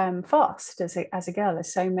fast as a girl,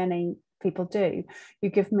 as so many people do, you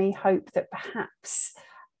give me hope that perhaps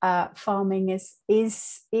farming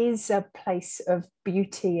is a place of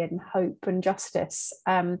beauty and hope and justice,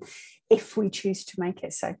 if we choose to make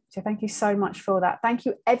it so. So thank you so much for that. Thank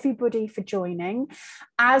you everybody for joining.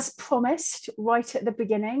 As promised right at the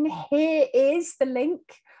beginning, here is the link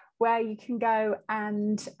where you can go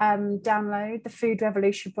and download the Food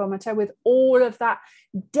Revolution Barometer with all of that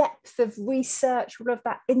depth of research, all of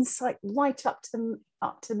that insight, right up to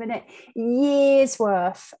the minute, years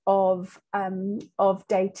worth of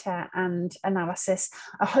data and analysis.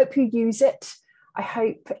 I hope you use it. I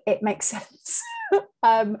hope it makes sense.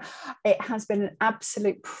 It has been an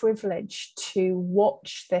absolute privilege to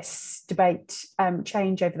watch this debate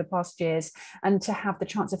change over the past years and to have the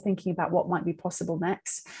chance of thinking about what might be possible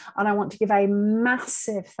next. And I want to give a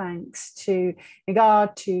massive thanks to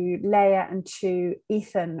Nigard, to Leah and to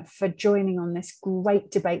Ethan for joining on this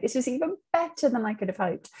great debate. This was even better than I could have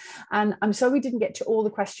hoped. And I'm sorry we didn't get to all the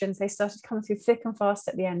questions. They started coming through thick and fast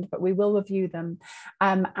at the end, but we will review them.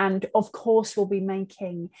 And of course, we'll be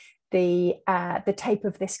making the tape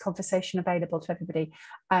of this conversation available to everybody,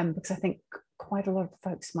 because I think quite a lot of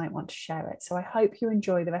folks might want to share it. So I hope you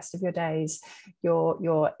enjoy the rest of your days,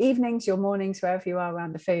 your evenings, your mornings, wherever you are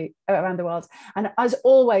around the world. And as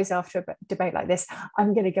always, after a debate like this,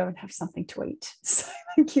 I'm going to go and have something to eat. So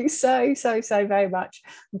thank you so very much,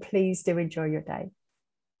 and please do enjoy your day.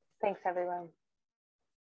 Thanks, everyone.